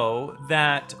know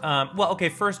that, well, okay,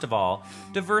 first of all,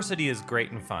 diversity is great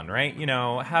and fun, right? You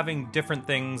know, having different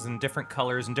things and different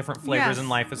colors and different flavors Yes. in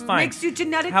life is fine. Makes you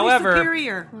genetically However,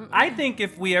 superior. I think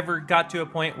if we ever got to a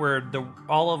point where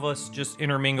all of us just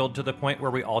intermingled to the point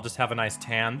where we all just have a nice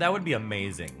tan, that would be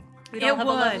amazing. We'd all have a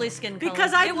lovely skin color.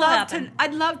 Because It will happen.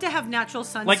 I'd love to have natural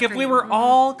sunscreen. Like if we were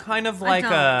all kind of like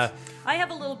don't. I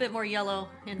have a little bit more yellow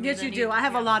in me Yes, than you do. I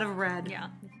have yeah. a lot of red. Yeah.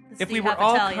 if we were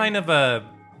all kind of I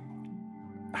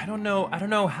don't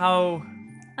know how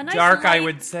a nice dark I light-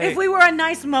 would say. If we were a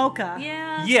nice mocha.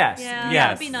 Yeah. Yes, Yeah, yes,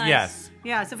 that'd be nice. yes.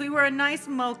 Yes, if we were a nice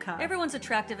mocha. Everyone's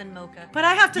attractive in mocha. But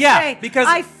I have to Yeah, say, because-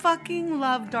 I fucking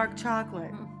love dark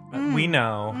chocolate. We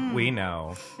know, we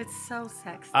know. It's so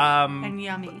sexy Um, and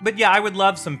yummy. But yeah, I would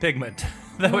love some pigment.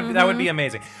 that would be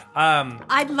amazing.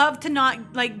 I'd love to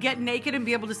not like get naked and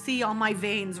be able to see all my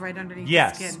veins right underneath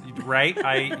Yes, the skin. right.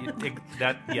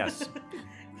 Yes.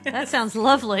 That sounds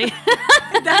lovely.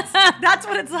 That's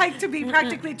what it's like to be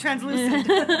practically translucent.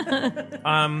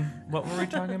 What were we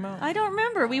talking about? I don't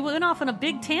remember. We went off on a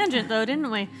big tangent, though, didn't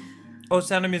we? Oh,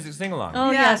 Sound of Music sing along.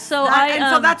 Oh yeah, so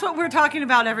so that's what we're talking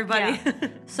about, everybody. Yeah.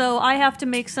 So I have to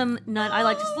make some nun. I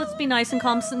like to let's be nice and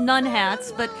call them some nun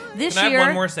hats. But this Can I year, have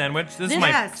one more sandwich? This is my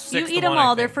Yes, sixth you eat them one, I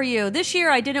all. They're think. for you. This year,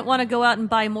 I didn't want to go out and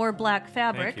buy more black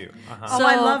fabric. Thank you. Oh,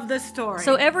 I love this story.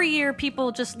 So every year,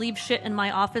 people just leave shit in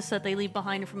my office that they leave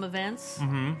behind from events.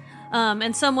 Mm-hmm.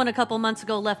 And someone a couple months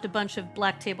ago left a bunch of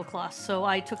black tablecloths, so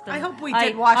I took them. I hope we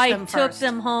did wash them I took first.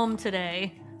 them home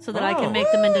today so that I Oh. can make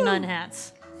them into nun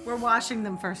hats. we're washing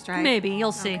them first, right? Maybe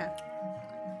you'll see. Okay.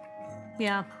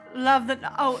 Yeah. Love that.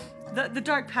 Oh, the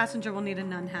dark passenger will need a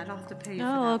nun hat. I'll have to pay you for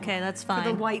that. Oh, okay, that's For the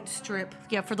fine. white strip.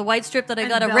 Yeah, for the white strip that I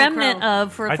And got a Velcro. remnant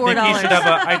of for I $4. think you should have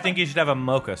a. I think you should have a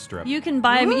mocha strip. You can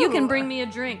buy me. You can Ooh. bring me a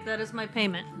drink. That is my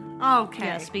payment. Okay.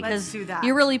 Yes, because let's do that.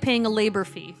 you're really paying a labor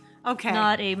fee, okay.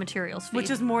 not a materials fee. Which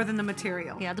is more than the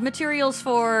material. yeah, the materials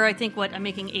for I think what I'm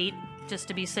making 8 just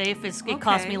to be safe. It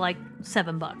cost Okay. me like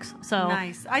 $7. So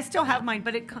Nice. I still have mine,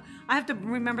 but I have to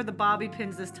remember the bobby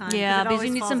pins this time. yeah, it because you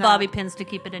always need falls some bobby out. pins to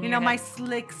keep it in You your know, my head.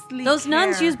 sleek Those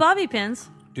nuns hair. use bobby pins.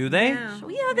 Do they? Yeah.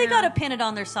 Well, yeah, they gotta pin it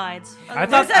on their sides. I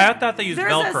thought they used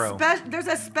there's Velcro. there's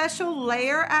a special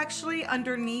layer actually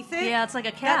underneath it. Yeah, it's like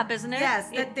a cap, That- isn't it? yes,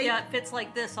 that they- yeah, it fits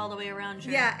like this all the way around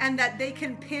you. Yeah, and that they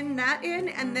can pin that in,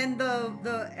 and then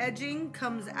the edging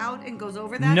comes out and goes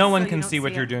over that. No so one you can don't see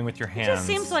what it. you're doing with your It hands. just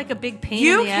seems like a big pain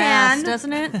You in the ass, can.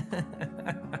 doesn't it?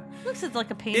 Looks like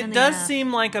a pain in It the does ass.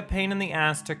 seem like a pain in the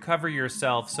ass to cover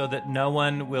yourself so that no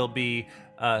one will be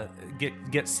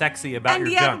get sexy about And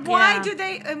your yet, junk. why Yeah.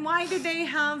 do they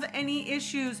have any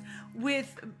issues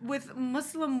with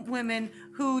Muslim women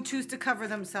who choose to cover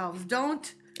themselves?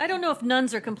 Don't. I don't know if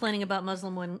nuns are complaining about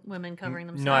Muslim women covering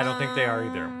themselves. No, I don't think they are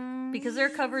either. Because they're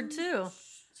covered too.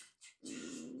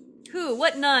 Who?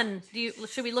 What nun?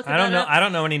 Should we look at I don't that know. up? I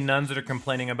don't know any nuns that are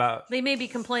complaining about. They may be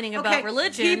complaining about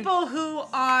religion. People who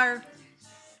are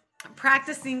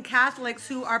practicing Catholics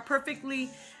who are perfectly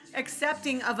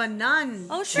accepting of a nun.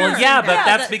 Oh, sure. Well, yeah, but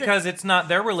that's the- because it's not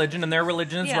their religion, and their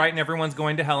religion is Yeah. right, and everyone's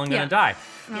going to hell and going Yeah. to die.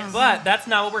 Yes. But that's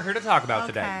not what we're here to talk about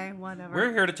today. Okay, whatever.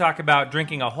 We're here to talk about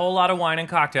drinking a whole lot of wine and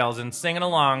cocktails and singing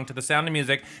along to the sound of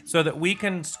music so that we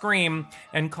can scream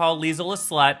and call Liesel a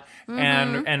slut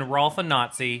and Rolf a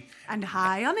Nazi And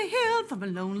high on a hill from a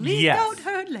lonely Yes. goat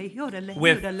herd lay yodelay,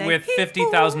 with yodelay,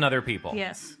 50,000 other people.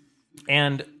 Yes.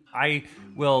 And I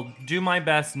will do my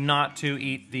best not to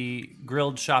eat the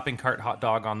grilled shopping cart hot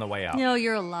dog on the way out. No,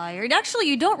 you're a liar. Actually,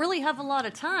 you don't really have a lot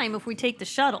of time if we take the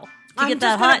shuttle to I'm get just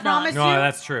that gonna hot dog. promise No, you-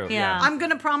 that's true. Yeah. I'm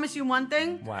gonna promise you one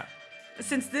thing. What?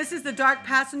 Since this is the Dark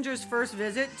Passenger's first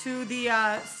visit to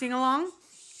the sing-along,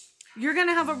 you're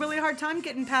gonna have a really hard time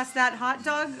getting past that hot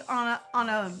dog on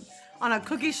a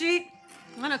cookie sheet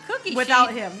On a cookie without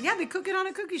sheet. him. Yeah, they cook it on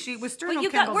a cookie sheet with sternum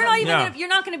But candles. we're not even. Yeah. You're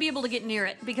not going to be able to get near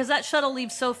it because that shuttle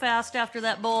leaves so fast after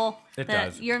that bowl It that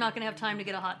does. you're not going to have time to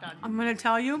get a hot dog. I'm gonna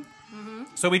tell you,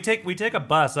 So we take a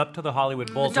bus up to the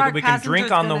Hollywood Bowl the so that Dark we can drink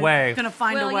Passenger's on the gonna- way. Gonna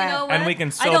find well, a way. you know what? And we can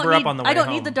I don't sober up need- on the I way don't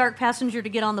home. need the dark passenger to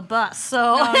get on the bus,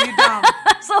 so No, you don't.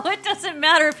 so it doesn't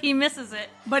matter if he misses it.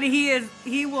 But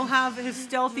he will have his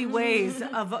stealthy ways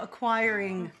of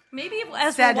acquiring. Maybe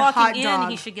as Said we're walking hot in, dog.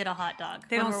 he should get a hot dog.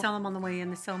 They when don't we're- sell them on the way in;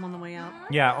 they sell them on the way out.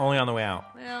 Yeah, only on the way out.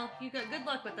 Well, you got good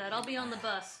luck with that. I'll be on the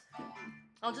bus.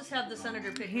 I'll just have the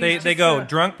senator pick me They up. go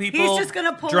drunk people. He's just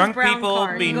gonna pull his drunk brown people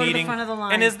card be and go to the needing. front of the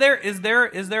line. And is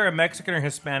there a Mexican or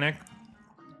Hispanic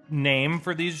name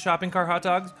for these shopping cart hot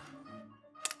dogs?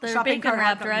 They're shopping bacon cart hot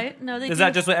wrapped, dog. right? No, they Is do.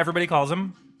 that just what everybody calls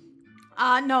them?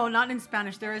 No, not in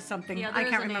Spanish. There is something. Yeah, I there is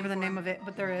can't a remember the name for name it. of it,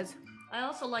 but there is. I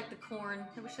also like the corn.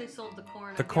 I wish they sold the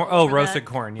corn. The I'd corn. get one Oh, for roasted that.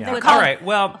 corn. Yeah. With All the- right.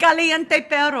 Well, Caliente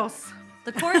perros.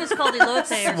 The corn is called elote or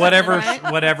something, whatever right?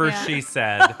 whatever Yeah. she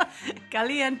said.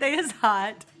 Caliente is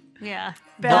hot. Yeah.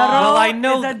 Perro Well, I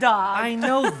know is a dog. I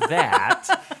know that.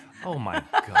 Oh my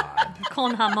god.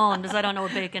 Con jamon, because I don't know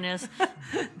what bacon is.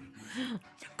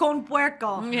 Con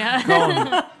puerco.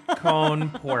 Yeah. Con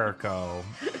puerco.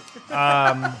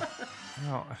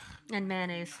 Oh, And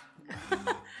mayonnaise.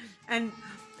 And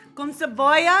con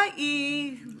cebolla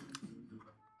y...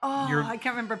 Oh, You're- I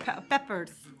can't remember. Peppers.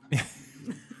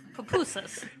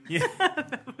 Pupusas. yeah.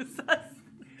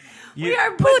 We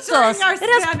are butchering our It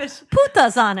has Spanish.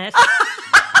 putas on it.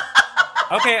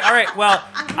 Okay, all right. Well,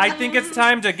 I think it's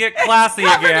time to get classy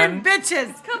Covered again. in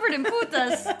bitches. Covered in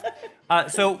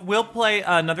putas. So we'll play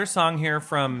another song here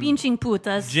from Pinching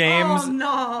putas. James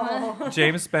Oh, no.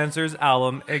 James Spencer's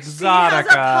album He has a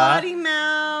potty Exotica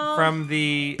mouth. from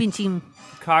the Pinching.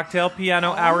 Cocktail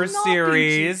Piano Hour no,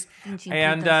 series. Pinchy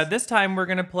And putas. this time we're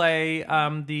going to play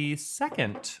the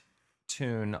second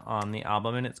tune on the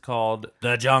album, and it's called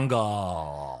The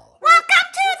Jungle. Welcome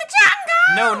to the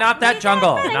jungle. No, not that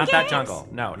jungle. playing Not that games. jungle.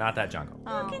 No, not that jungle.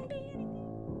 Oh.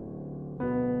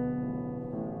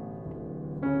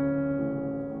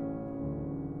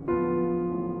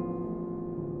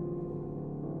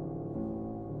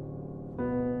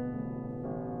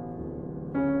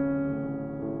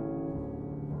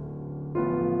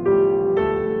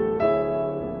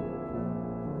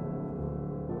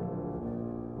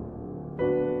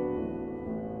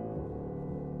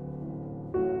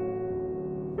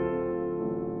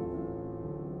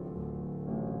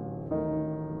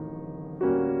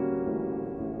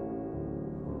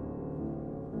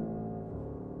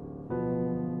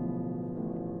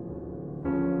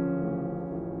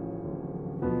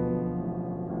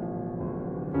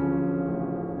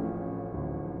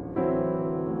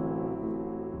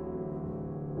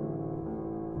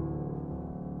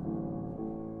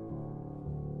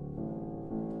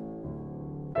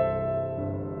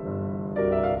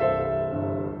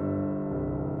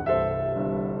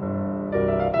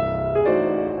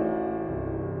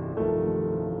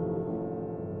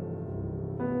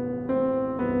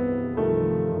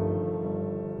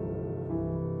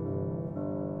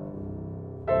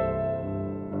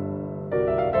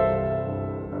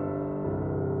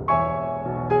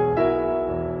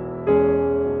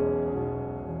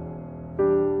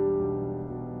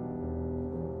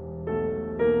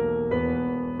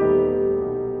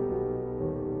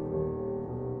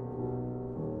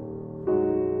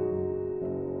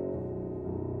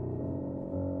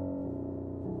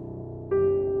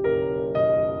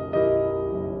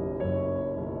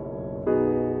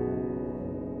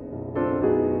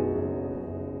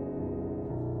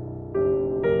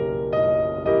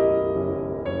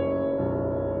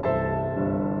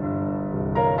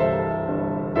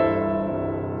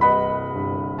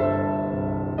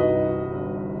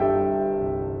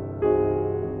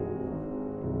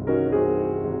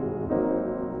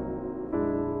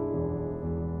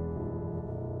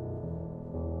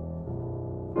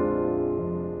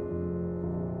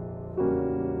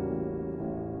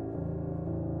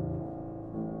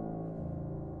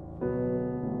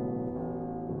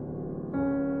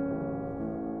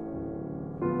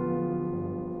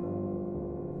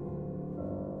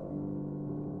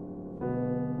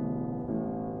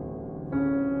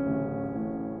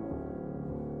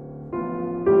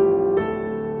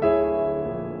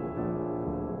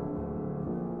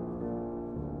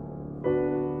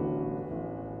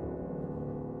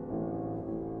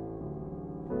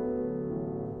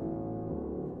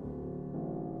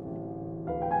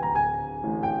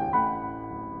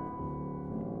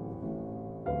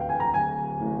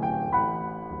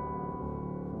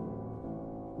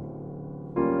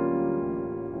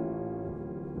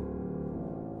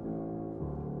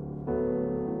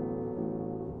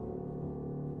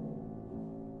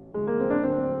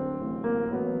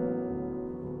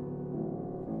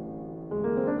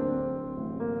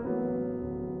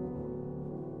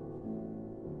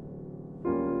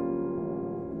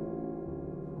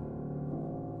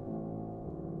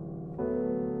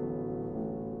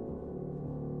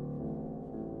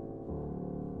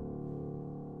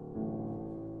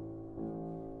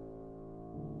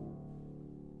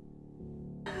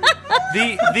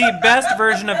 The best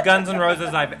version of Guns N'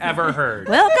 Roses I've ever heard.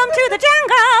 Welcome to the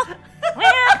jungle.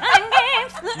 We're playing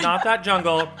games. Not that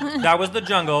jungle. That was the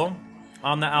jungle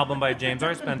on the album by James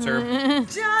R. Spencer.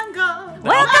 Jungle.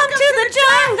 Welcome to the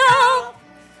jungle.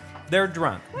 They're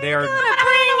drunk. They're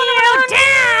Bring you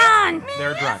down.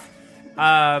 They're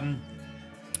drunk.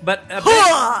 But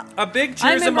a big I cheers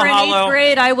and remember in 8th mahalo.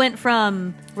 grade, I went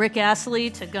from Rick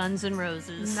Astley to Guns N' Roses.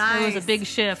 It was Nice. a big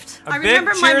shift. A I big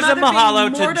remember my cheers and mother mahalo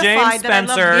being to mortified James that I loved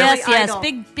Spencer. Billy Yes, Idol.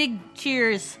 big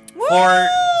cheers.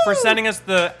 for sending us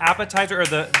the appetizer or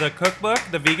the cookbook,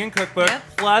 the vegan cookbook, Yep.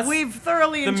 plus We've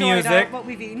thoroughly the enjoyed music. what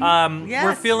we've eaten. We're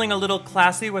Yes. feeling a little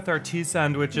classy with our tea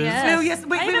sandwiches. Yes. No, yes,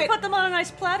 wait, I even wait. put them on a nice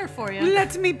platter for you.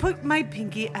 Let me put my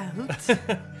pinky out.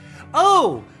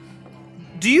 Oh,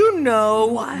 do you know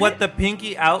What? the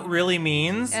pinky out really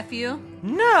means? F you.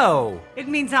 No, It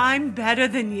means I'm better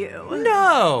than you.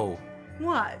 no.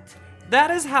 What? That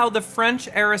is how the French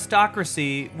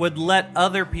aristocracy would let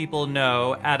other people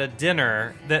know at a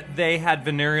dinner that they had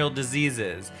venereal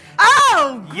diseases.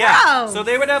 Oh, Yeah. gross. So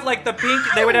they would have like the pink.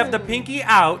 They would have the pinky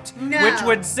out, No. which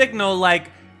would signal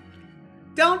like,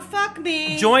 Don't fuck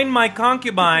me. join my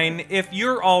concubine if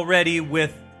you're already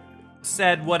with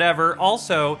said whatever.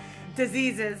 Also,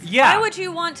 Diseases. yeah. Why would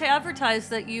you want to advertise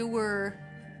that you were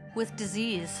with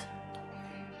disease?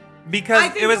 because I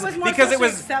think it was more because it socially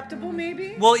was acceptable,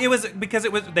 maybe. well, it was because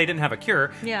it was they didn't have a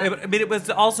cure. Yeah. But it was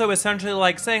also essentially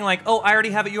like saying like, oh, I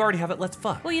already have it, you already have it, let's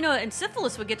fuck. Well, you know, and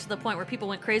syphilis would get to the point where people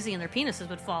went crazy and their penises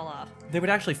would fall off. They would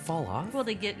actually fall off. Well,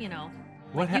 they get, you know.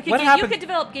 What you could what get- happened? You could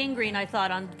develop gangrene, I thought,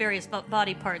 on various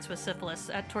body parts with syphilis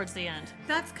towards the end.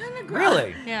 That's kind of gross.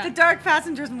 Really? Yeah. The dark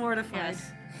passenger's mortified.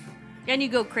 Yes. And you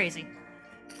go crazy.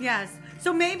 Yes.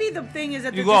 So maybe the thing is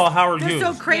that You they're go all just- Howard they're Hughes.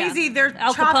 so crazy, Yeah. they're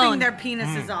Al chopping Capone. their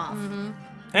penises off.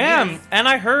 and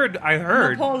I heard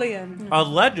Napoleon.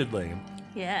 allegedly,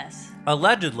 Yes.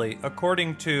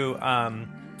 according to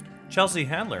Chelsea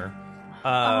Handler,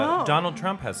 Oh. Donald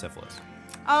Trump has syphilis.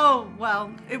 Oh,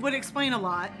 well, it would explain a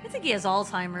lot. I think he has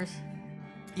Alzheimer's.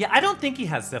 Yeah, I don't think he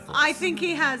has syphilis. I think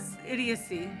he has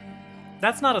idiocy.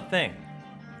 That's not a thing.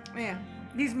 Yeah.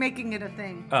 He's making it a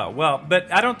thing. Oh well,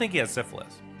 but I don't think he has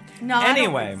syphilis. No,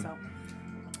 Anyway, I don't think so.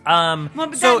 Well,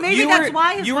 but so that, maybe you that's were,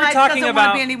 why his you were wife talking doesn't want to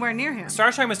about be anywhere near him.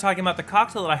 Starshine was talking about the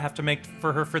cocktail that I have to make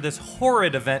for her for this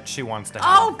horrid event she wants to have.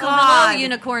 Oh, God. hello,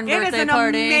 unicorn It birthday is an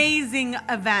party. amazing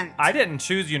event. I didn't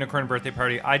choose unicorn birthday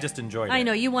party. I just enjoyed it. I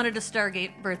know, you wanted a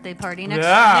Stargate birthday party. Next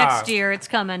Yeah. next year, it's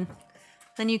coming.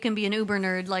 Then you can be an Uber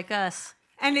nerd like us.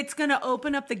 And it's going to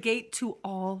open up the gate to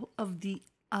all of the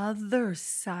other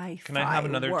sci-fi Can I have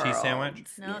another tea worlds. sandwich?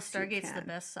 No, Yes, you Stargate's the can.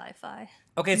 best sci-fi.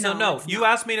 Okay, so No, no, it's you not.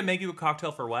 asked me to make you a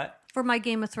cocktail for what? For my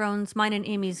Game of Thrones, mine and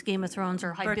Amy's Game of Thrones,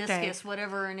 or Birthday. Hibiscus,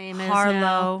 whatever her name is.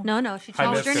 Harlow. now. No, she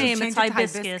changed her Hibiscus. name. Change It's it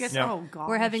to Hibiscus. Yeah. Oh, God.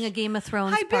 We're having a Game of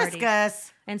Thrones party.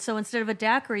 Hibiscus. And so instead of a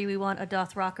daiquiri, we want a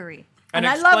Dothraki. And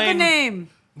I love the explain- name.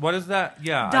 What is that?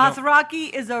 Yeah. I don't-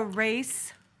 Dothraki is a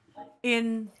race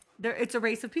in there. It's a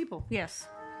race of people. Yes.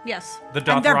 Yes. The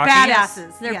And they're Dothraki?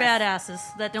 badasses. They're Yes.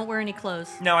 badasses that don't wear any clothes.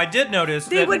 Now, I did notice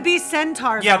They that. would be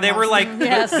centaurs. Yeah, they were almost. like,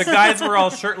 Yes. the guys were all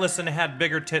shirtless and had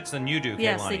bigger tits than you do,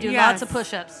 Yes, Kaylani. they do Yes. lots of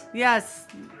push-ups. Yes.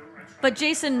 But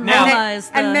Jason Now- Momoa is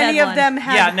the and many head of one. them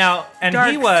had. Yeah, now, and dark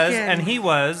he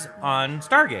was skin. on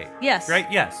Stargate. Yes. Right?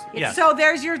 Yes. Yes. So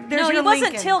there's your No, he your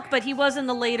wasn't Lincoln. Tilk, but he was in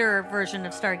the later version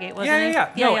of Stargate, wasn't yeah, he? yeah,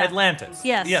 yeah. No, Atlantis.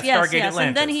 Yes, Yes, yes, Stargate yes. Atlantis.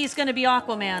 And then he's going to be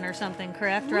Aquaman or something,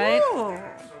 correct? Right? Ooh.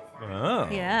 Oh.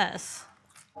 Yes.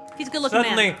 He's a good-looking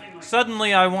man.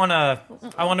 Suddenly, I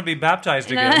wanna be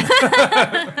baptized again.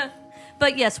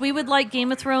 But yes, we would like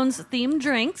Game of Thrones themed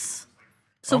drinks.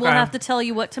 So we'll Okay. have to tell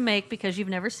you what to make because you've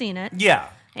never seen it. Yeah.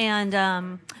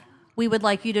 And we would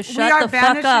like you to We shut are the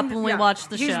fuck up banishing- when we yeah. watch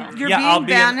the He's- show. You're Yeah, being I'll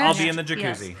banished. be in the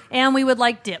Yes. jacuzzi. And we would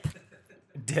like dip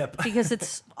Dip. because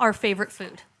it's our favorite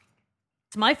food.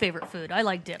 It's my favorite food. I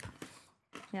like dip.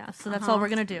 Yeah, so that's all we're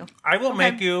going to do. I will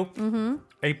make you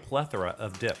a plethora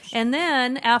of dips. And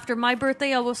then after my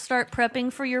birthday, I will start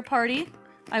prepping for your party.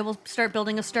 I will start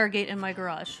building a Stargate in my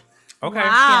garage. Okay.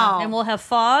 Wow. And we'll have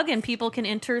fog, and people can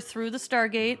enter through the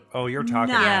Stargate. Oh, you're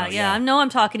talking. Nice. Yeah, now, yeah. I know I'm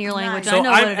talking your language. Nice. I So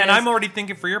know what it is. I'm already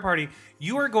thinking for your party,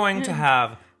 you are going to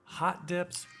have hot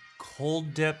dips,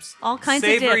 cold dips, All kinds of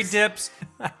savory dips.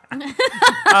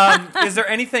 Is there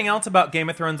anything else about Game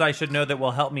of Thrones I should know that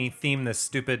will help me theme this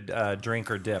stupid drink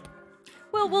or dip?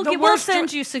 Well, The we'll worst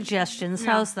send you suggestions.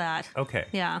 How's that? Okay.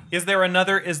 Yeah. Is there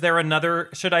another?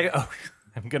 Should I? Oh,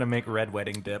 I'm gonna make red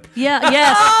wedding dip. Yeah.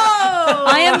 Yes. Oh!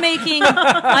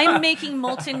 I'm making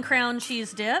molten crown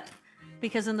cheese dip,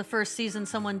 because in the first season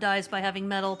someone dies by having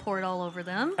metal poured all over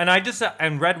them.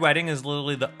 And Red Wedding is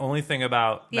literally the only thing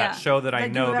about Yeah. that show that I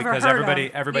That know you've ever because heard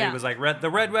everybody Yeah. was like the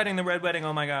Red Wedding,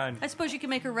 oh my god. I suppose you can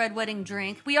make a red wedding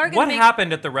drink. We are going What to make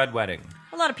happened at the Red Wedding?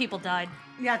 a lot of people died.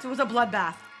 Yeah, it was a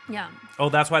bloodbath. Yeah. Oh,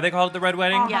 that's why they called it the Red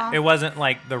Wedding? Yeah. It wasn't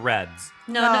like the Reds.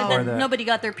 No, No. Or the- nobody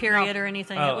got their period or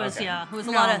anything. Oh, It was okay. it was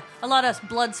a No. lot of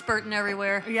blood spurting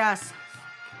everywhere. Yes.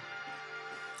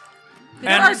 There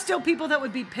And- are still people that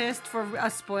would be pissed for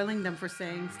us spoiling them for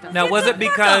saying stuff. Now, was it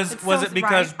because It's was so it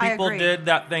because right. I people agree. did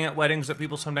that thing at weddings that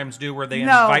people sometimes do where they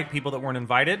No. invite people that weren't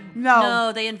invited? No.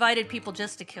 No, they invited people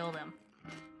just to kill them.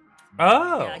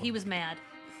 Oh. Yeah, he was mad.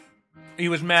 He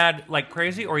was mad like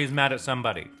crazy, or he's mad at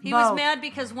somebody? He was Both. mad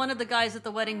because one of the guys at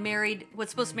the wedding was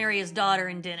supposed to marry his daughter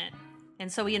and didn't.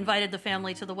 And so he invited the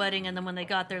family to the wedding, and then when they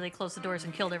got there, they closed the doors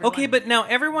and killed everyone. Okay, but now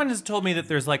everyone has told me that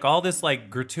there's like all this like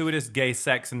gratuitous gay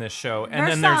sex in this show, and There's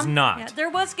then there's some. not. Yeah, there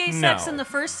was gay sex No. in the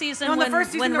first season. No, in the when,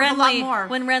 first season when there was a lot Renly more.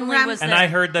 when When Renly was And there. I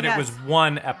heard that Yes. it was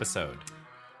one episode.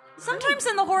 Sometimes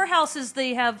in the whorehouses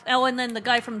they have. Oh, and then the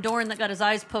guy from Dorne that got his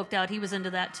eyes poked out, he was into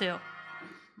that too.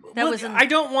 That Well, was in, I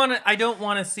don't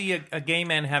want to see a gay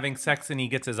man having sex and he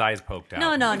gets his eyes poked out.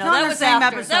 no. It's not That the was same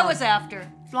after. episode. That was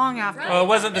after. It's long after. Oh, it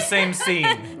wasn't the same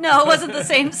scene. No, it wasn't the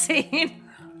same scene.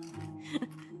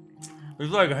 It was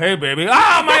like, hey, baby,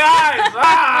 ah, my eyes,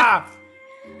 ah.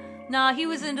 Nah, he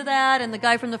was into that, and the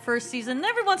guy from the first season. And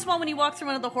every once in a while, when you walk through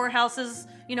one of the whorehouses,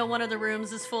 one of the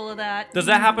rooms is full of that. Does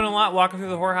that happen a lot? Walking through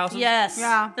the whorehouses? Yes.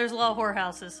 Yeah. There's a lot of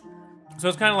whorehouses. So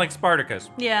it's kind of like Spartacus.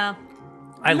 Yeah.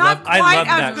 I Not love quite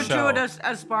that as show. gratuitous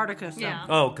as Spartacus. Though. Yeah.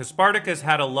 Oh, because Spartacus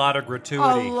had a lot of A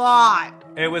gratuity. lot.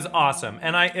 It was awesome,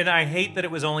 and I hate that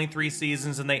it was only 3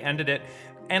 seasons and they ended it.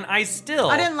 And I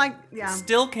I didn't like. Yeah.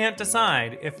 still can't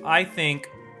decide if I think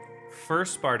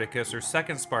first Spartacus or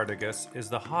second Spartacus is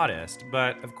the hottest.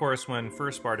 But of course, when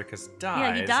first Spartacus dies,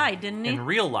 Yeah, he died, didn't he? in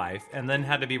real life, and then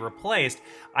had to be replaced.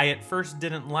 I at first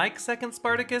didn't like second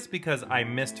Spartacus because I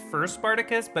missed first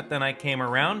Spartacus, but then I came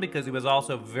around because he was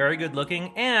also very good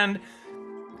looking and.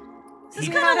 This is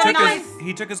He kind of took, like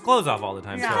he took his clothes off all the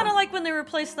time. Yeah. so- kind of like when they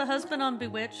replaced the husband on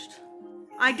Bewitched.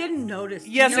 I didn't notice.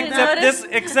 Yes, You didn't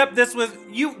except notice? this was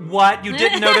you. What you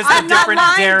didn't notice I'm the not different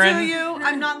lying Darren. to you.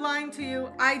 I'm not lying to you.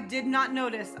 I did not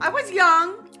notice. I was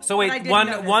young. So but I wait, did one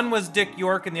notice. one was Dick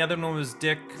York and the other one was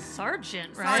Dick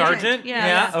Sergeant, right? Sargent.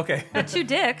 Yeah. Okay. The two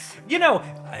dicks.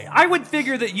 I would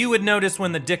figure that you would notice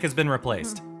when the dick has been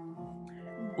replaced.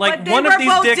 Like But they one of were these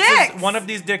both dicks dicks. is one of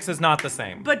these dicks is not the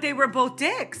same. But they were both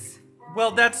dicks. Well,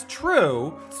 that's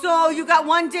true. So you got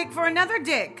one dick for another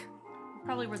dick.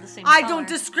 Probably were the same I color. don't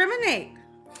discriminate.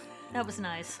 That was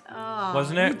nice.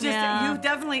 Wasn't it? Yeah. You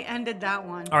definitely ended that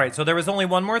one. All right, so there was only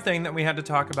one more thing that we had to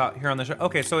talk about here on the show.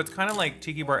 Okay, so it's kind of like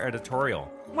Tiki Bar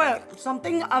editorial. Well,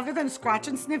 something other than scratch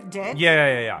and sniff dick.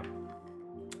 Yeah.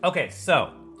 Okay,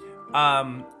 so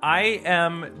I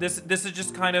am this is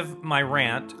just kind of my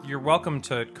rant. You're welcome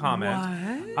to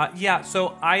comment. What? Yeah,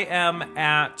 so I am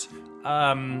at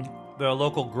the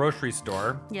local grocery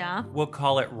store. Yeah. We'll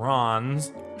call it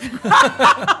Ron's.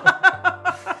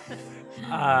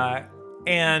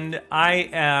 And I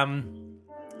am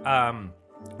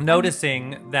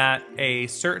noticing that a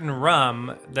certain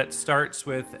rum that starts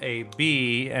with a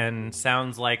B and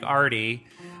sounds like Artie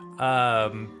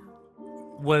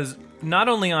was not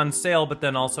only on sale but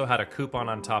then also had a coupon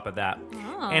on top of that.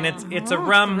 And it's a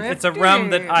rum that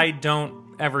thrifty. I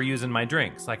don't ever use in my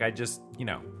drinks. Like I just,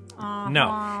 no.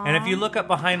 And if you look up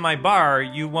behind my bar,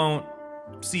 you won't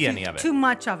see any of it. Too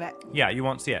much of it. Yeah, you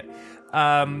won't see it.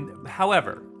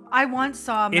 However, I once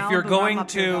saw Malibu if you're rum going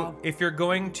up here, to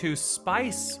though.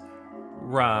 spice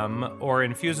rum or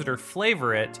infuse it or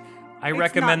flavor it, I It's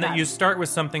recommend not that that. you start with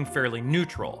something fairly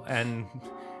neutral and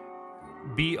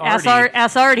B As Artie.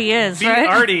 Artie is, B right?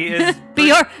 Artie is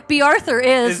B Arthur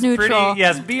is neutral. Pretty,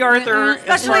 yes, B Arthur as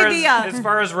Especially far the, as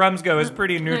far as rums go is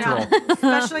pretty neutral.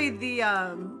 Especially the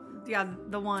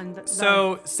one.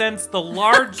 So since the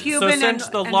large Cuban and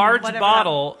large whatever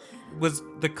bottle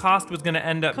the cost was going to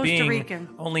end up Costa being Rican.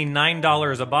 only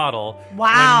 $9 a bottle.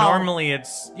 Wow. When normally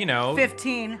it's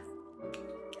 15.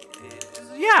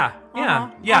 yeah.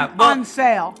 On, well, on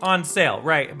sale. on sale,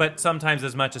 right? But sometimes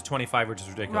as much as 25, which is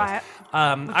ridiculous. Right.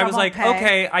 I I was won't like, pay.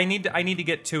 okay, I need to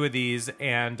get 2 of these,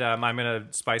 and I'm gonna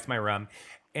spice my rum.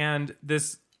 And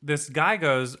this guy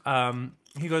goes,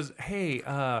 he goes, hey,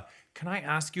 can I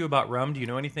ask you about rum? Do you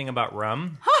know anything about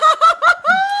rum?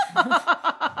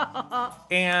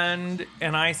 and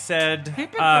I said, He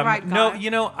picked the right no, guy.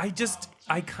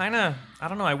 I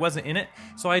don't know, I wasn't in it,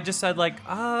 so I just said like,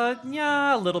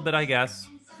 yeah, a little bit, I guess.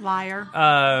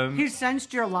 Liar. He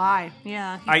sensed your lie.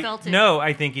 Yeah, he felt it. No,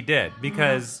 I think he did,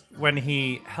 because when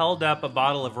he held up a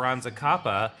bottle of Ranza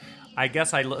Kappa, I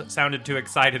guess I sounded too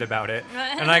excited about it.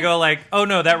 And I go like, oh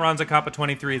no, that Ranza Kappa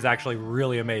 23 is actually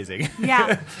really amazing.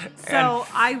 Yeah. So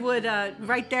I would,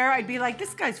 right there, I'd be like,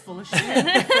 this guy's full of shit.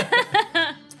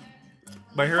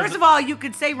 But First of all, you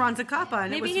could say Ranza Kappa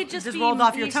and Maybe it was he's rolled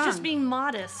off your he's tongue. just being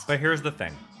modest. But here's the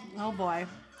thing. Oh boy.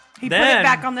 He put it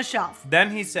back on the shelf.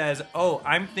 Then he says, oh,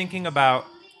 I'm thinking about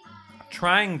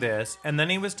trying this. And then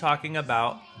he was talking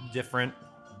about different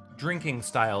drinking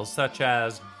styles, such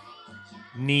as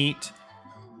neat,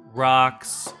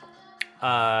 rocks,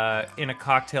 in a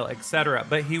cocktail, etc.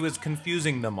 But he was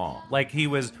confusing them all. Like he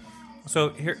was... So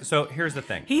here's the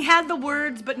thing. He had the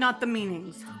words, but not the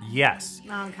meanings. Yes.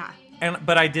 Okay.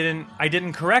 But I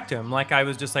didn't correct him. Like I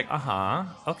was just like,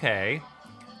 okay.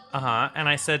 And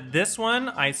I said, this one,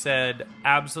 I said,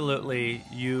 absolutely,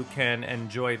 you can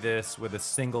enjoy this with a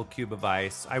single cube of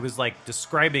ice. I was like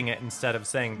describing it instead of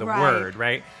saying the word,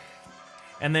 right?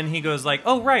 And then he goes like,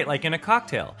 oh, right, like in a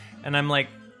cocktail. And I'm like,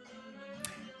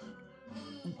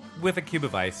 with a cube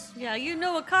of ice. Yeah, you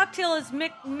know a cocktail is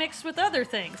mixed with other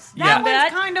things. That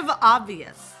was kind of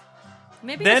obvious.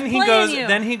 Maybe Then he's he playing goes. you.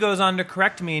 Then he goes on to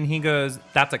correct me, and he goes,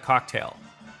 "That's a cocktail."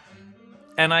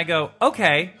 And I go,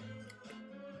 "Okay."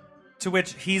 To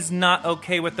which he's not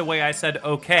okay with the way I said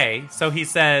 "okay," so he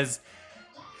says,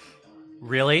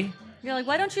 "Really?" You're like,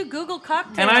 why don't you Google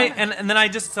cocktail? And then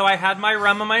I had my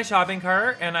rum in my shopping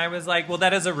cart, and I was like, "Well,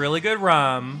 that is a really good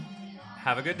rum.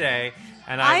 Have a good day."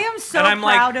 And I am so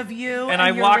proud of you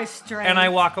and your restraint. And I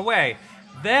walk away.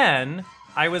 Then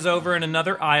I was over in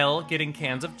another aisle getting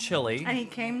cans of chili. And he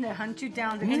came to hunt you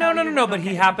down. To No. But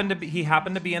he happened to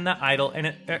be in that aisle,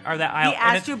 that aisle. He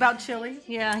asked you about chili.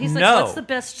 Yeah, he's like, what's the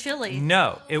best chili?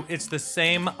 No, it's the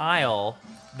same aisle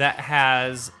that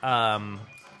has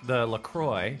the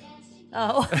LaCroix.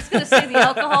 Oh, I was going to say the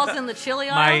alcohol's in the chili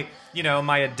aisle.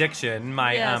 My addiction,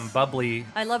 my bubbly,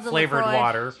 I love the flavored LaCroix.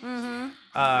 water.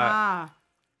 Mm-hmm.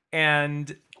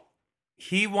 And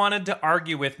he wanted to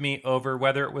argue with me over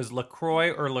whether it was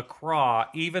LaCroix or LaCroix,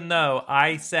 even though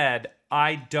I said,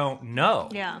 I don't know.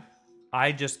 Yeah.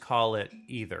 I just call it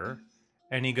either.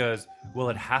 And he goes, well,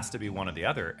 it has to be one or the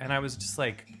other. And I was just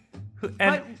like...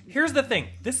 here's the thing.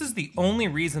 This is the only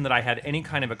reason that I had any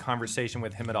kind of a conversation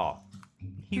with him at all.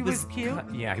 He was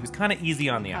cute? Yeah, he was kind of easy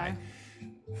on the eye.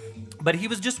 But he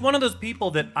was just one of those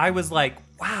people that I was like,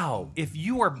 wow, if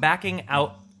you are backing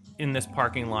out in this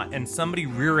parking lot and somebody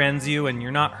rear ends you and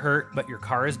you're not hurt, but your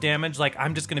car is damaged, like,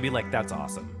 I'm just going to be like, that's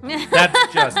awesome.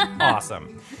 That's just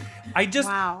awesome.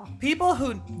 Wow. People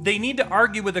who, they need to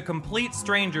argue with a complete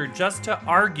stranger just to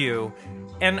argue,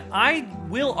 and I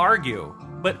will argue,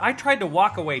 but I tried to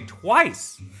walk away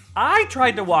twice.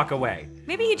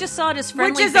 Maybe he just saw it as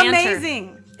friendly Which is banter.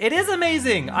 amazing. It is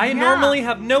amazing. I normally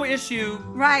have no issue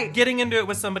getting into it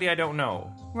with somebody I don't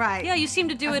know. Right. Yeah, you seem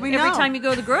to do it every time you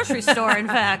go to the grocery store, in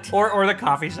fact. Or the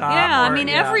coffee shop. Yeah,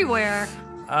 everywhere.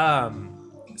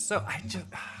 So I just...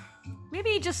 Maybe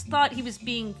he just thought he was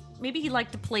being... Maybe he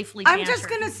liked to playfully banter. I'm just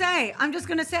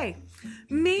gonna say,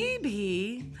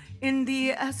 maybe in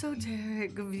the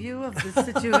esoteric view of the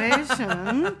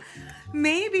situation,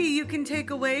 maybe you can take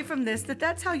away from this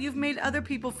that's how you've made other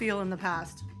people feel in the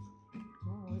past.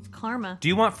 Oh, it's karma. Do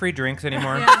you want free drinks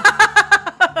anymore?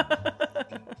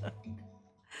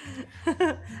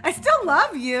 I still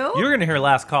love you. You're going to hear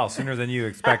Last Call sooner than you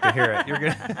expect to hear it. You're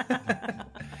gonna...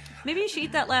 Maybe you should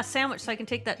eat that last sandwich so I can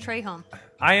take that tray home.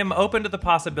 I am open to the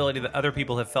possibility that other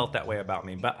people have felt that way about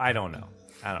me, but I don't know.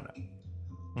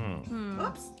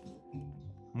 Oops.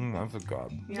 That's a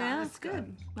god. Yeah, that's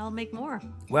good. I'll make more.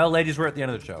 Well, ladies, we're at the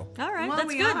end of the show. All right, Well, that's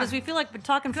we good are. because we feel like we're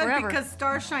talking Good, forever. because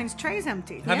Starshine's tray's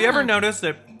empty. Have you ever noticed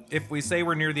that if we say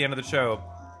we're near the end of the show,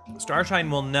 Starshine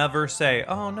will never say,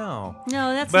 oh, no.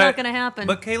 No, that's not going to happen.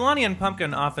 But Kaylani and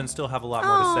Pumpkin often still have a lot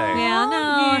more to say. Yeah,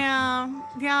 no.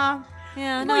 Yeah.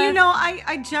 Yeah, Well, no.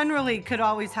 I generally could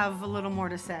always have a little more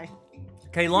to say.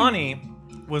 Kaylani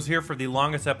was here for the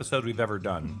longest episode we've ever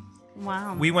done.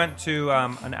 Wow. We went to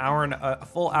a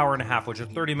full hour and a half, which is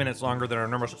 30 minutes longer than our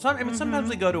normal show. Sometimes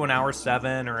we go to an hour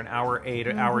 7 or an hour 8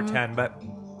 or hour 10, but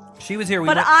she was here.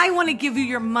 I want to give you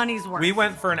your money's worth. We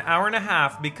went for an hour and a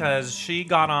half because she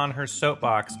got on her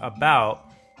soapbox about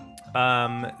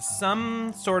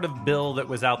some sort of bill that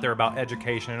was out there about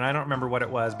education, and I don't remember what it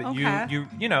was, but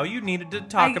you needed to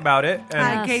talk about it. And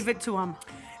I gave it to him.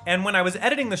 And when I was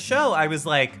editing the show, I was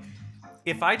like,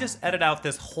 if I just edit out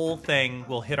this whole thing,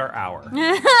 we'll hit our hour.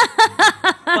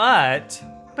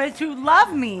 But to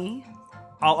love me,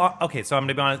 okay, so I'm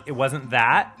gonna be honest. It wasn't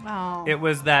that. Oh. It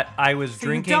was that I was you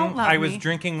drinking. don't love I was me.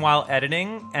 drinking while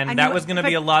editing, and I that knew was it, going to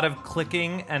be but- a lot of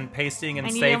clicking and pasting and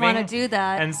And you saving. didn't wanna do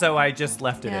that. and so I just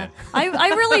left it Yeah. in. I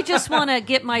really just want to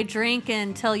get my drink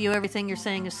and tell you everything you're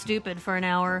saying is stupid for an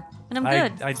hour, and I'm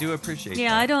good. I do appreciate. Yeah,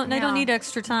 that. I don't Yeah. need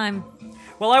extra time.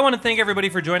 Well, I want to thank everybody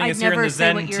for joining I'd us here in never the say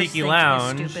Zen what you're Tiki thinking is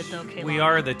Lounge. stupid, though, Kayla. We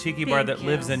are the tiki bar Thank that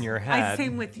lives you. in your I head.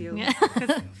 sing with you. Yeah.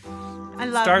 'Cause I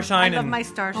love Starshine I love and- my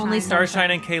Starshine. Only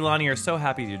Starshine and Kaylani are so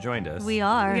happy you joined us. We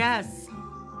are. Yes.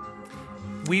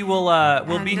 We will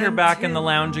we'll be And here back in the until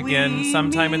lounge again we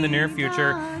sometime in the near meet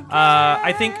future. again.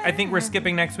 I think we're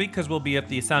skipping next week because we'll be at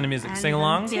the Sound of Music sing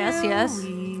along. Yes, yes.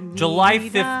 July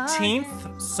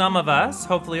 15th, some of us,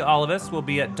 hopefully all of us, will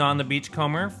be at Don the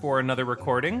Beachcomber for another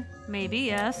recording. Maybe,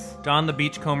 yes.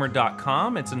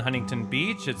 DonTheBeachcomber.com. It's in Huntington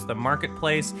Beach. It's the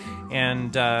marketplace,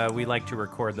 and we like to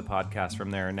record the podcast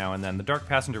from there now and then. The Dark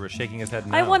Passenger was shaking his head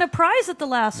no. I won a prize at the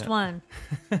last one.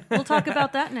 We'll talk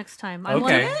about that next time.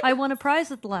 Okay. I won a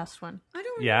prize at the last one. I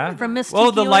don't Yeah? remember. From Miss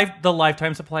Oh, Tiki the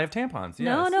lifetime supply of tampons.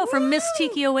 Yes. No, from Miss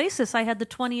Tiki Oasis. I had the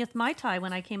 20th Mai Tai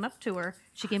when I came up to her.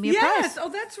 She gave me a Yes. prize. Oh,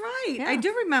 that's right. Yeah. I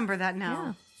do remember that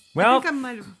now. Well, I think I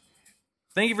might have.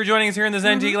 thank you for joining us here in the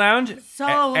Zen Tiki Lounge. So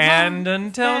and long,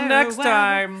 until next farewell.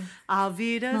 time, Auf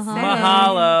Wiedersehen.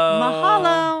 mahalo.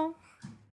 Mahalo.